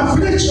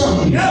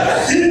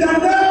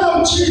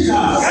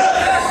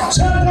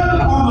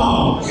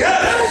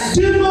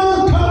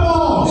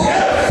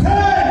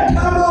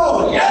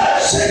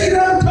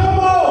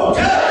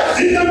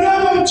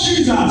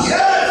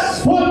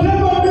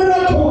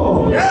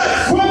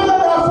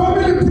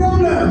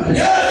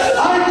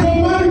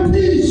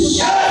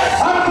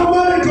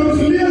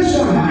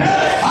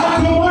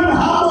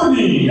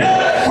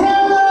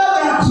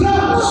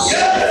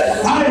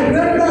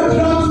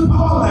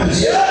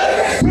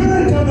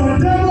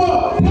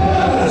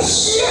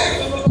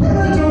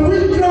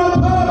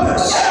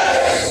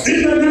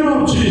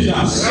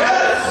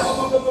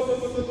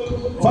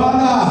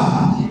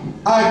Father,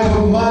 I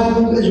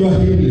command your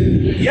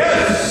healing.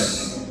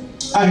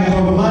 Yes. I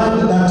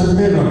command that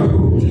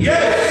miracle.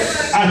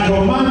 Yes. I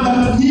command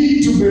that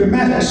need to be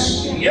met.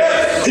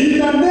 Yes. In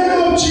the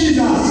name of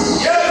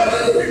Jesus.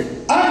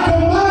 Yes. I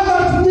command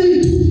that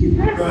need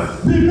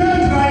be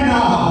met right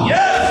now.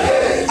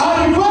 Yes.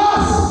 I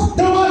reverse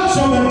the works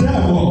of the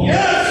devil.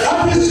 Yes.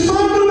 I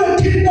dismantle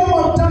the kingdom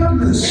of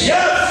darkness.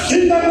 Yes.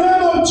 In the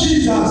name of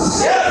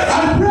Jesus. Yes.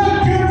 I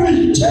break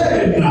every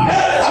chain.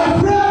 Yes.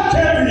 I break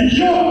every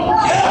yoke.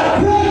 Yes. I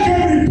break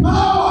every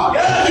power.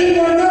 Yes. In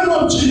the name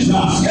of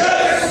Jesus.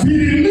 Yes. Be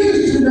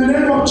released in the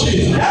name of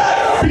Jesus.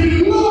 Yes.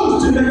 Be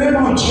loosed in the name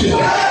of Jesus.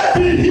 Yes.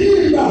 Be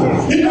healed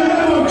in the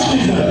name of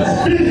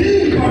Jesus. Be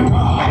healed, my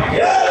God.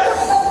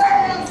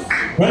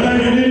 Yes.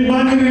 Whether you need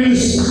money,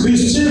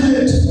 receive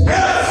it.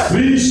 Yes.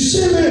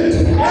 Receive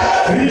it.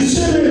 Yes.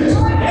 Receive it.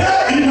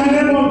 Yes. In the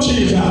name of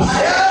Jesus.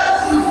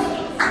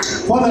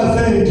 Yes.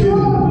 Father, thank you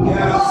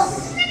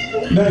Yes.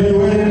 that you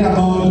went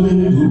about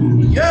doing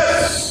good.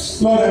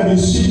 Yes. Lord, I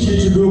beseech you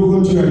to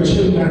do good to your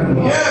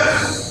children.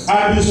 Yes.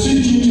 I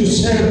beseech you to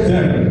save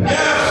them.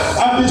 Yes.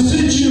 I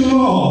beseech you,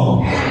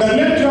 Lord, that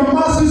let your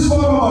mercies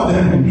fall over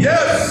them.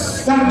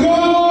 Yes. That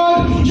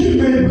God,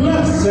 you may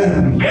bless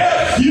them.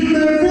 Yes. You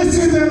may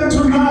visit them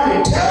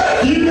tonight.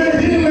 Yes. You may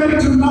heal them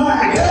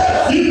tonight.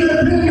 Yes. You may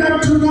heal them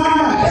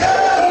tonight.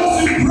 Yes.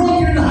 Those with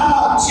broken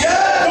hearts.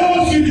 Yes.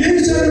 Those with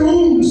injured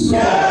wounds.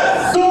 Lord.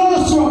 Yes.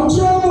 Those who are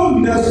troubled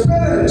in their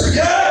spirit.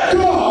 Yes.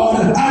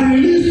 God, I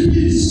release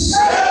peace.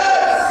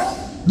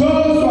 Yes.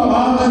 Those who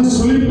are having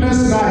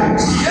sleepless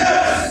nights.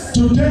 Yes.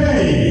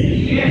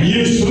 Today,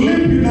 you sleep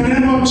in the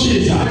name of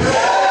Jesus.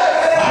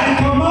 I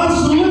command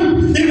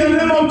sleep in the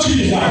name of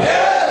Jesus.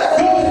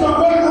 Those who are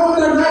going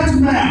under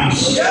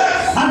nightmares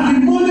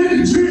and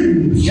demonic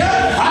dreams,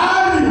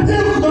 I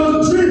rebuke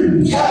those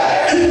dreams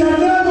in the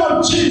name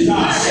of Jesus.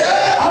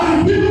 I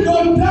rebuke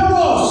those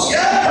devils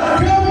that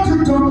come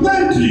to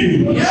torment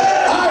you.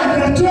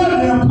 I destroy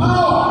their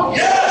power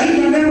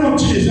in the name of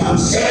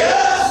Jesus.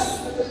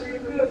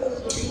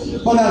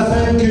 But I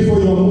thank you for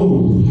your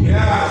move. I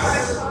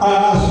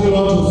ask you,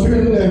 Lord, to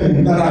fill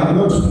them that have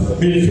not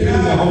been filled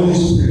with the Holy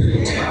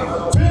Spirit.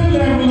 Fill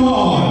them,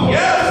 Lord.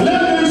 Yes.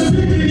 Let them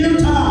speak in new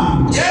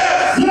tongues.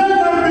 Yes. Let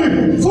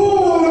them be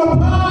full of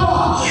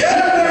power. Yes.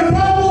 Let them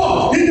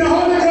power in the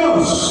Holy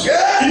Ghost.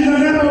 Yes. In the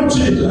name of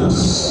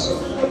Jesus.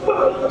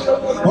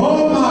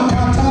 Oh, my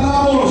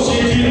Katarabo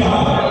Shikila.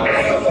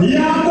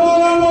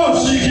 Yandorabo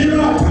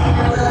Shikilata.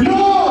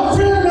 Lord,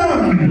 fill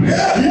them.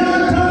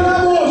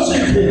 Yandarabo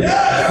Shikila.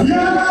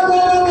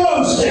 Yandarabo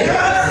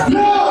Shikila.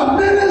 Lord,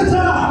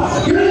 minister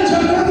to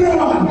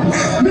everyone.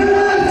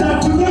 Minister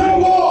to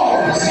them, Lord.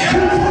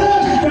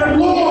 Refresh them,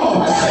 Lord.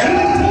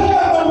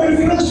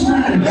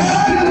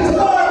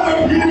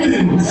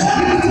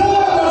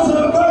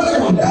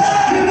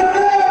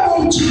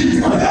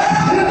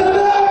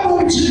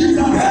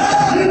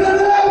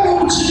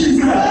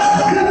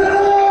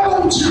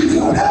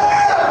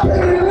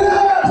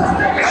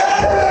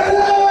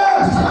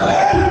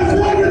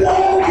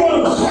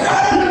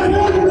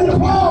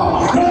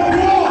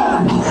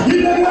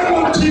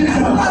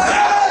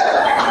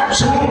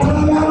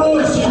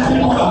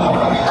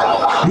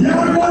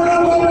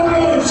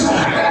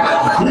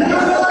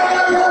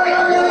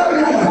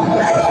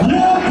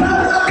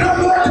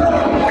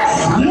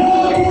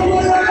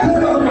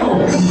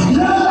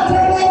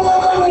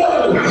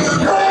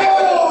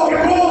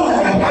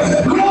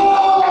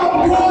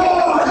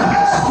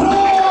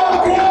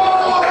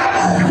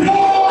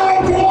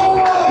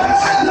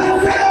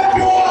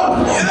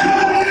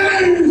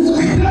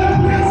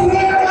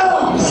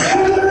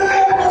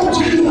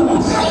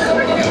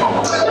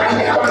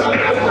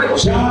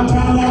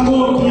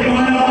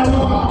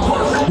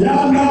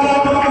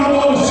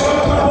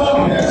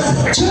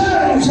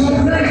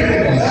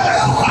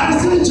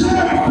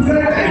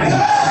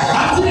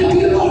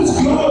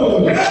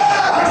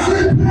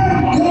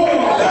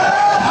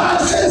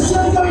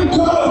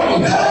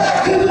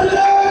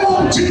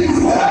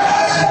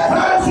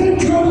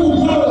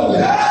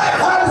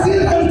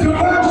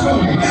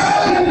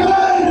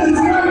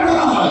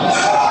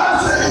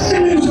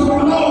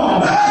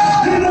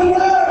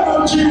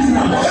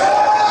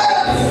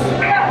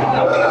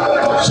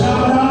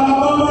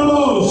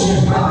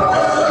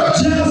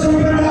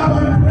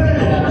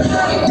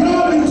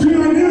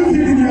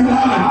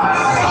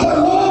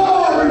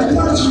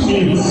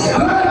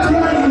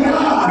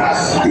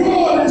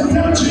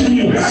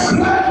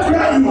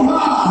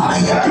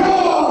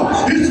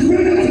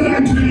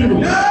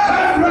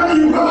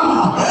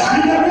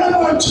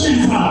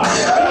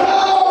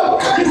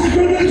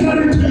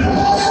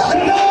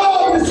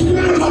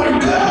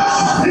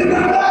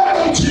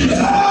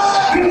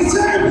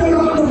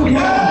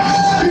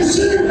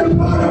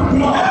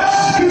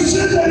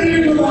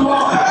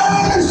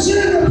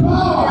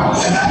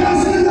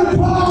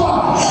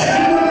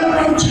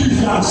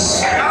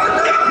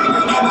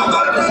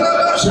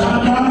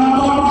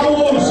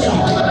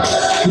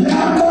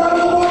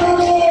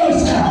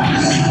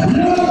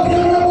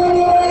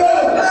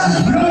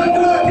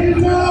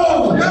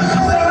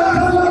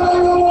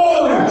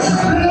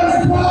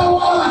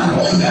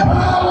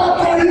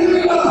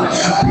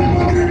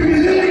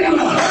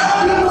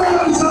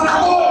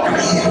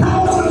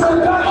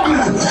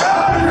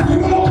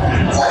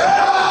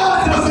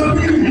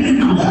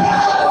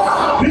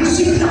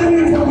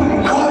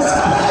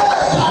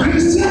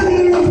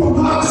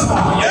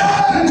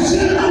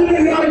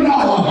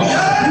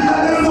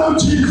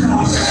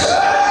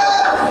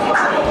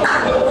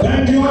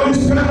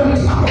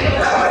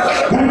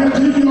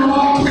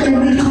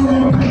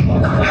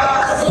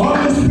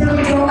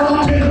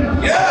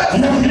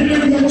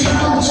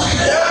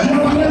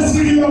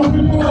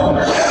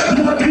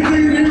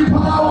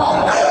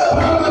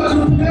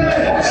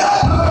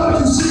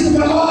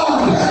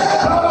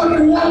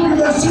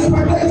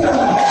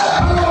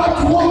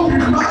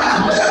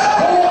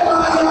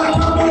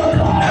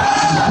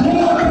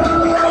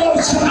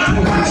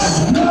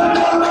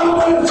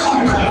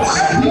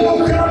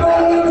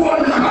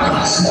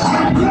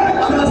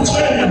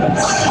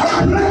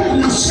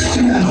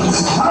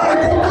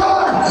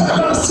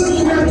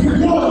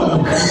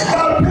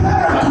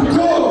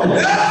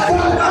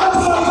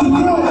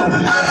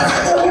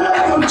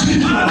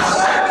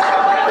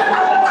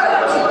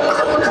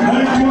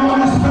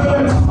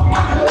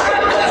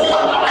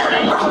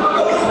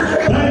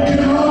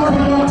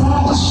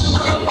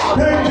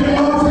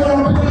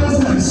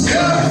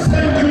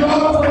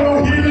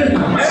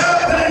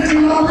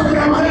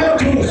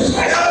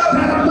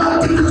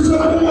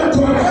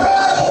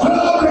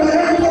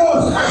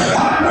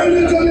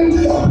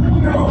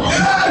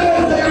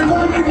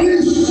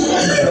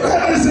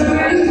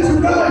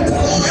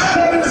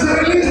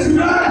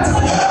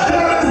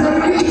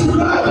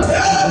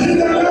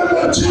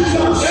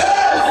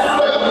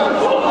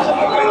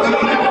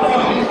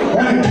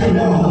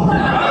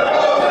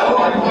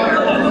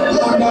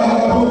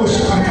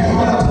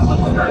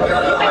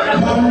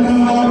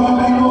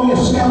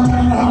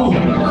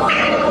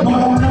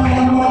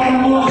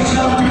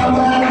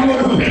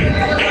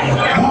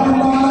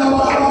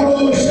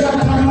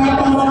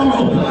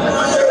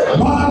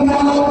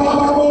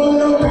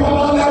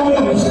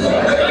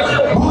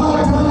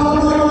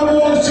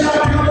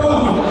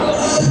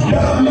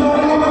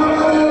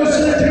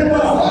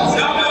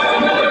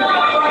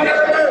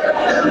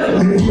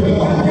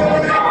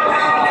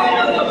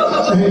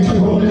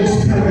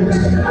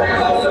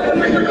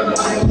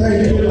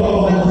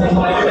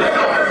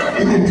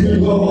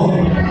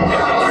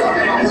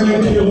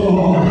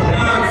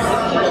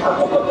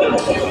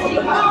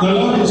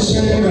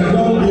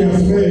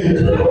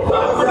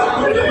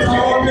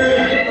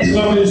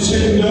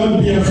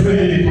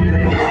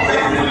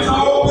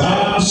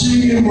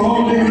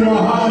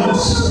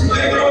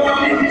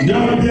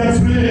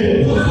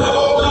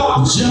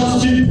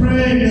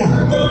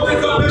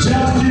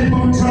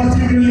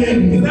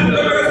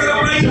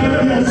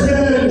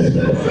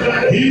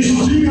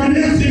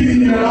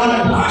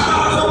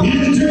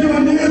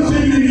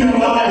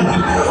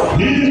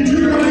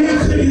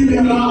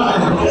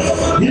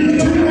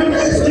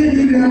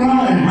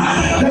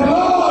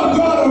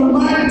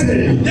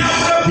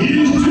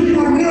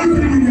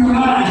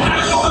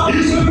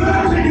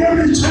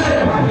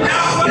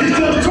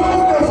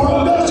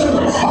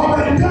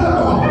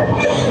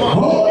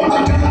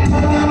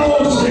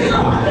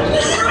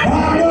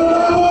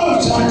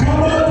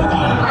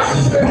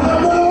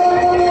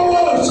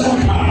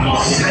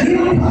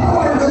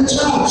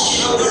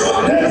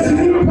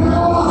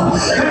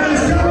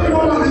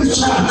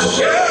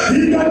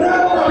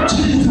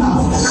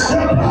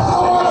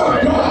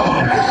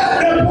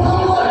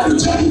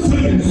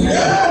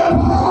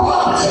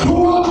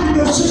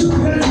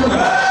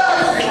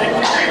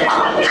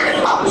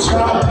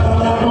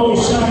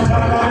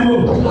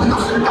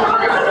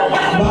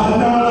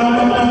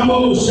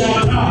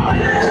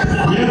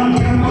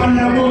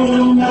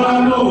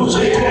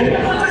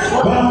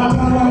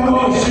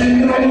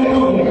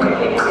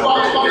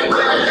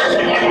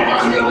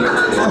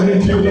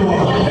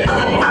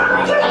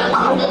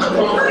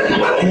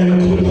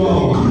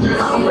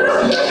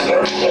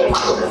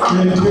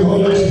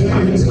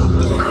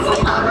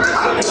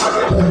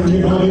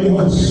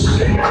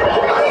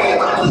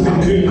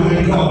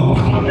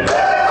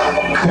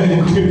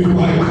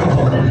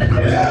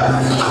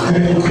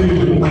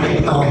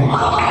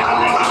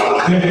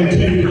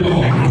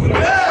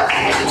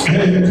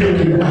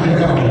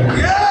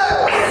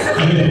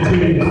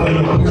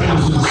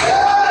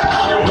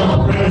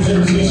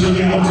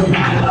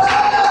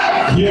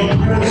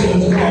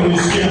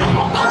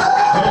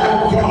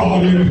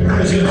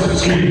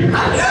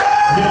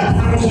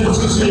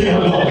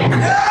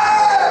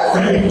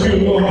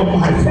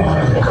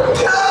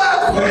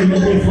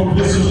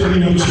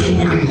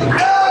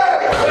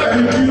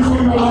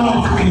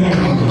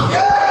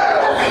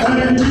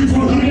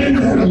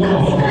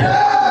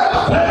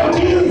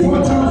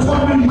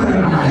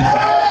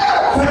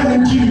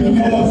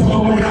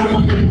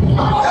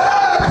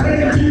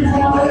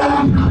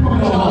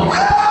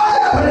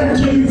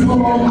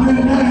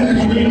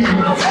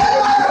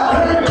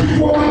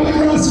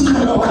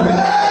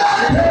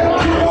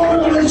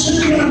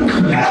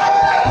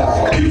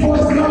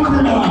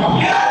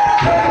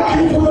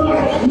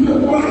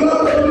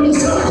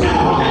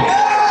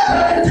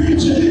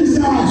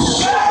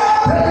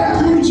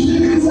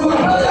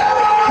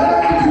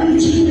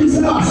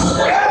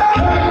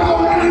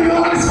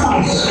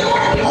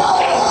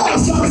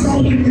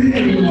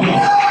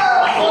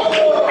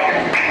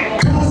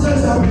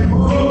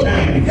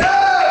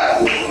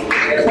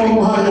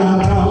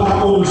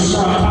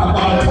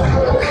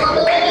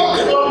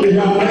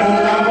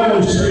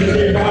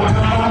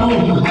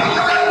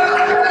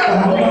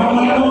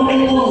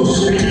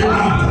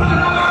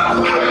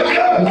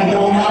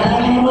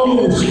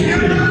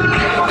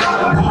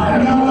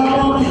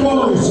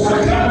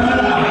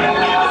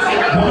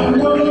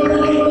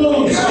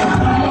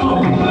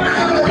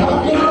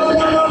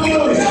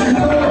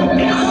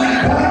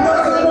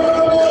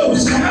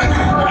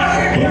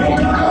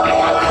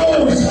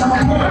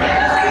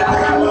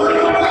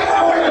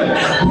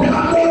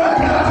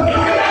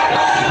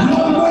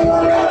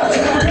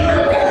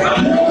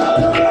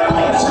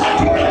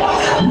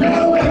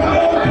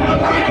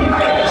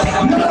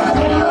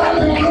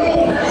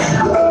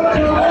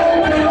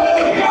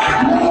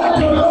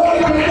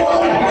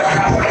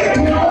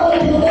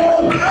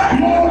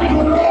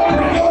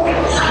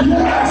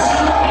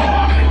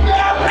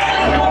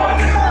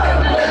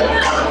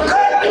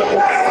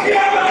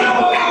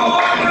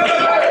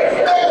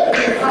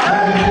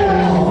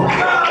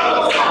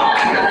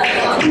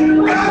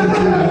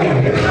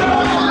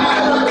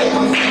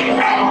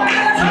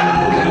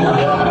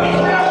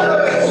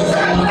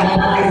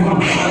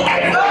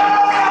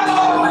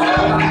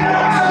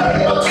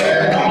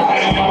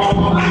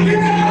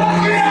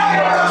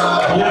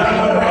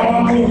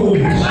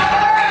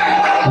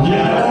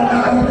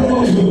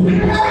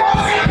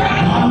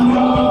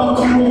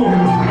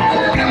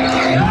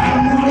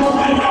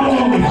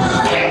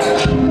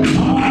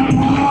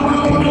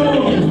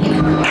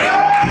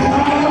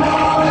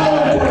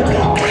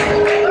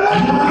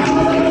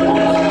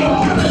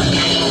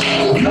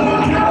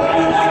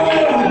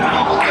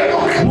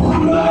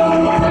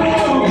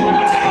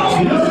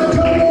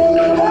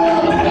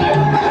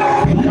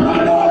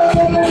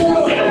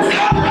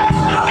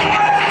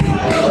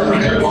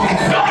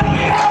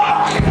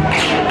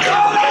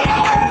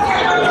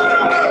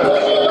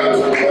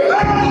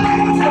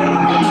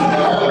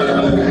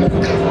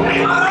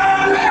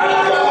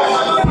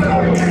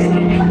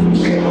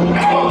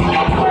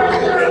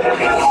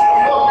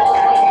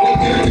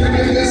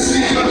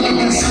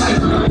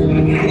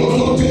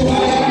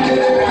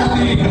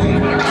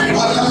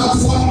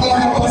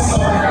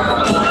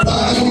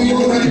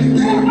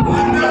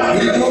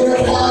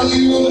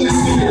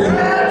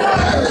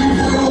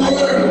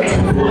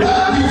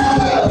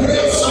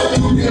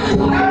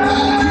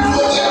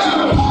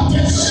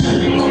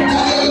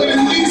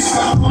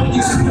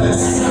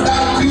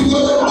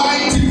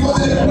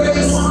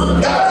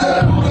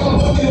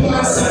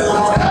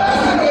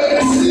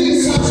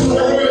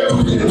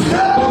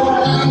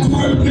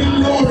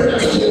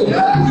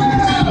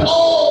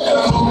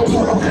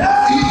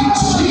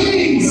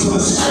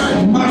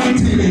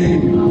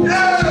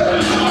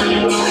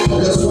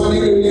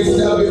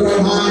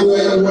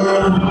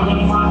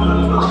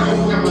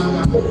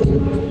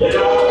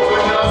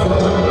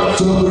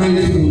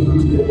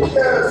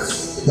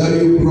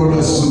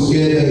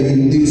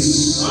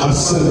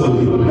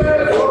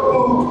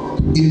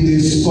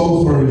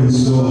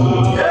 conference,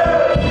 Lord.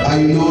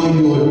 I know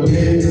your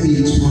death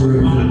is for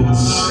a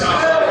purpose.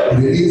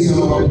 Release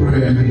our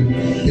prayer.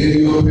 Let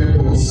your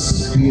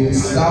purpose be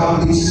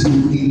established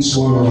in each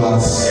one of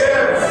us.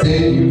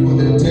 Thank you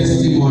for the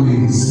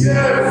testimonies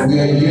we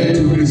are here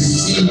to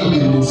receive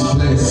in this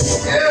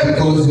place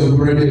because you've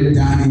already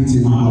done it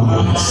in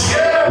our lives.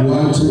 We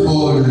want to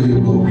honor you,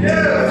 Lord.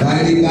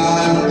 Mighty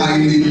God, I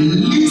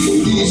release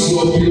these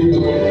your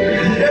people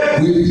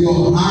with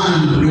your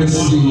hand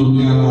resting on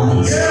their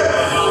lives.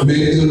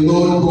 May the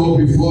Lord go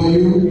before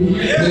you.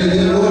 May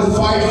the Lord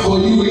fight for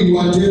you in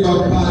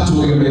whatever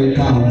battle you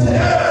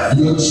encounter.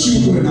 Your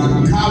children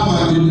are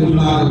covered in the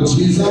blood of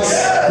Jesus.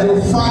 Your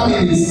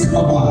family is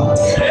covered.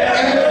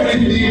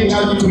 Everything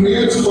that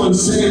creates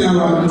concern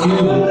around you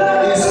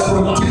is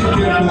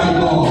protected by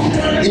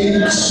God.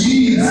 In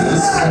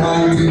Jesus'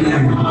 mighty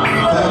name.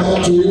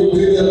 Father, to you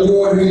be the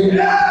glory,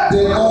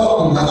 the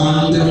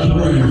honor, and the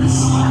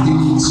praise.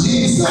 In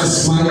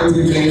Jesus'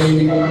 mighty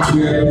name,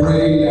 we are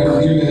praying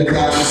and giving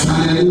thanks.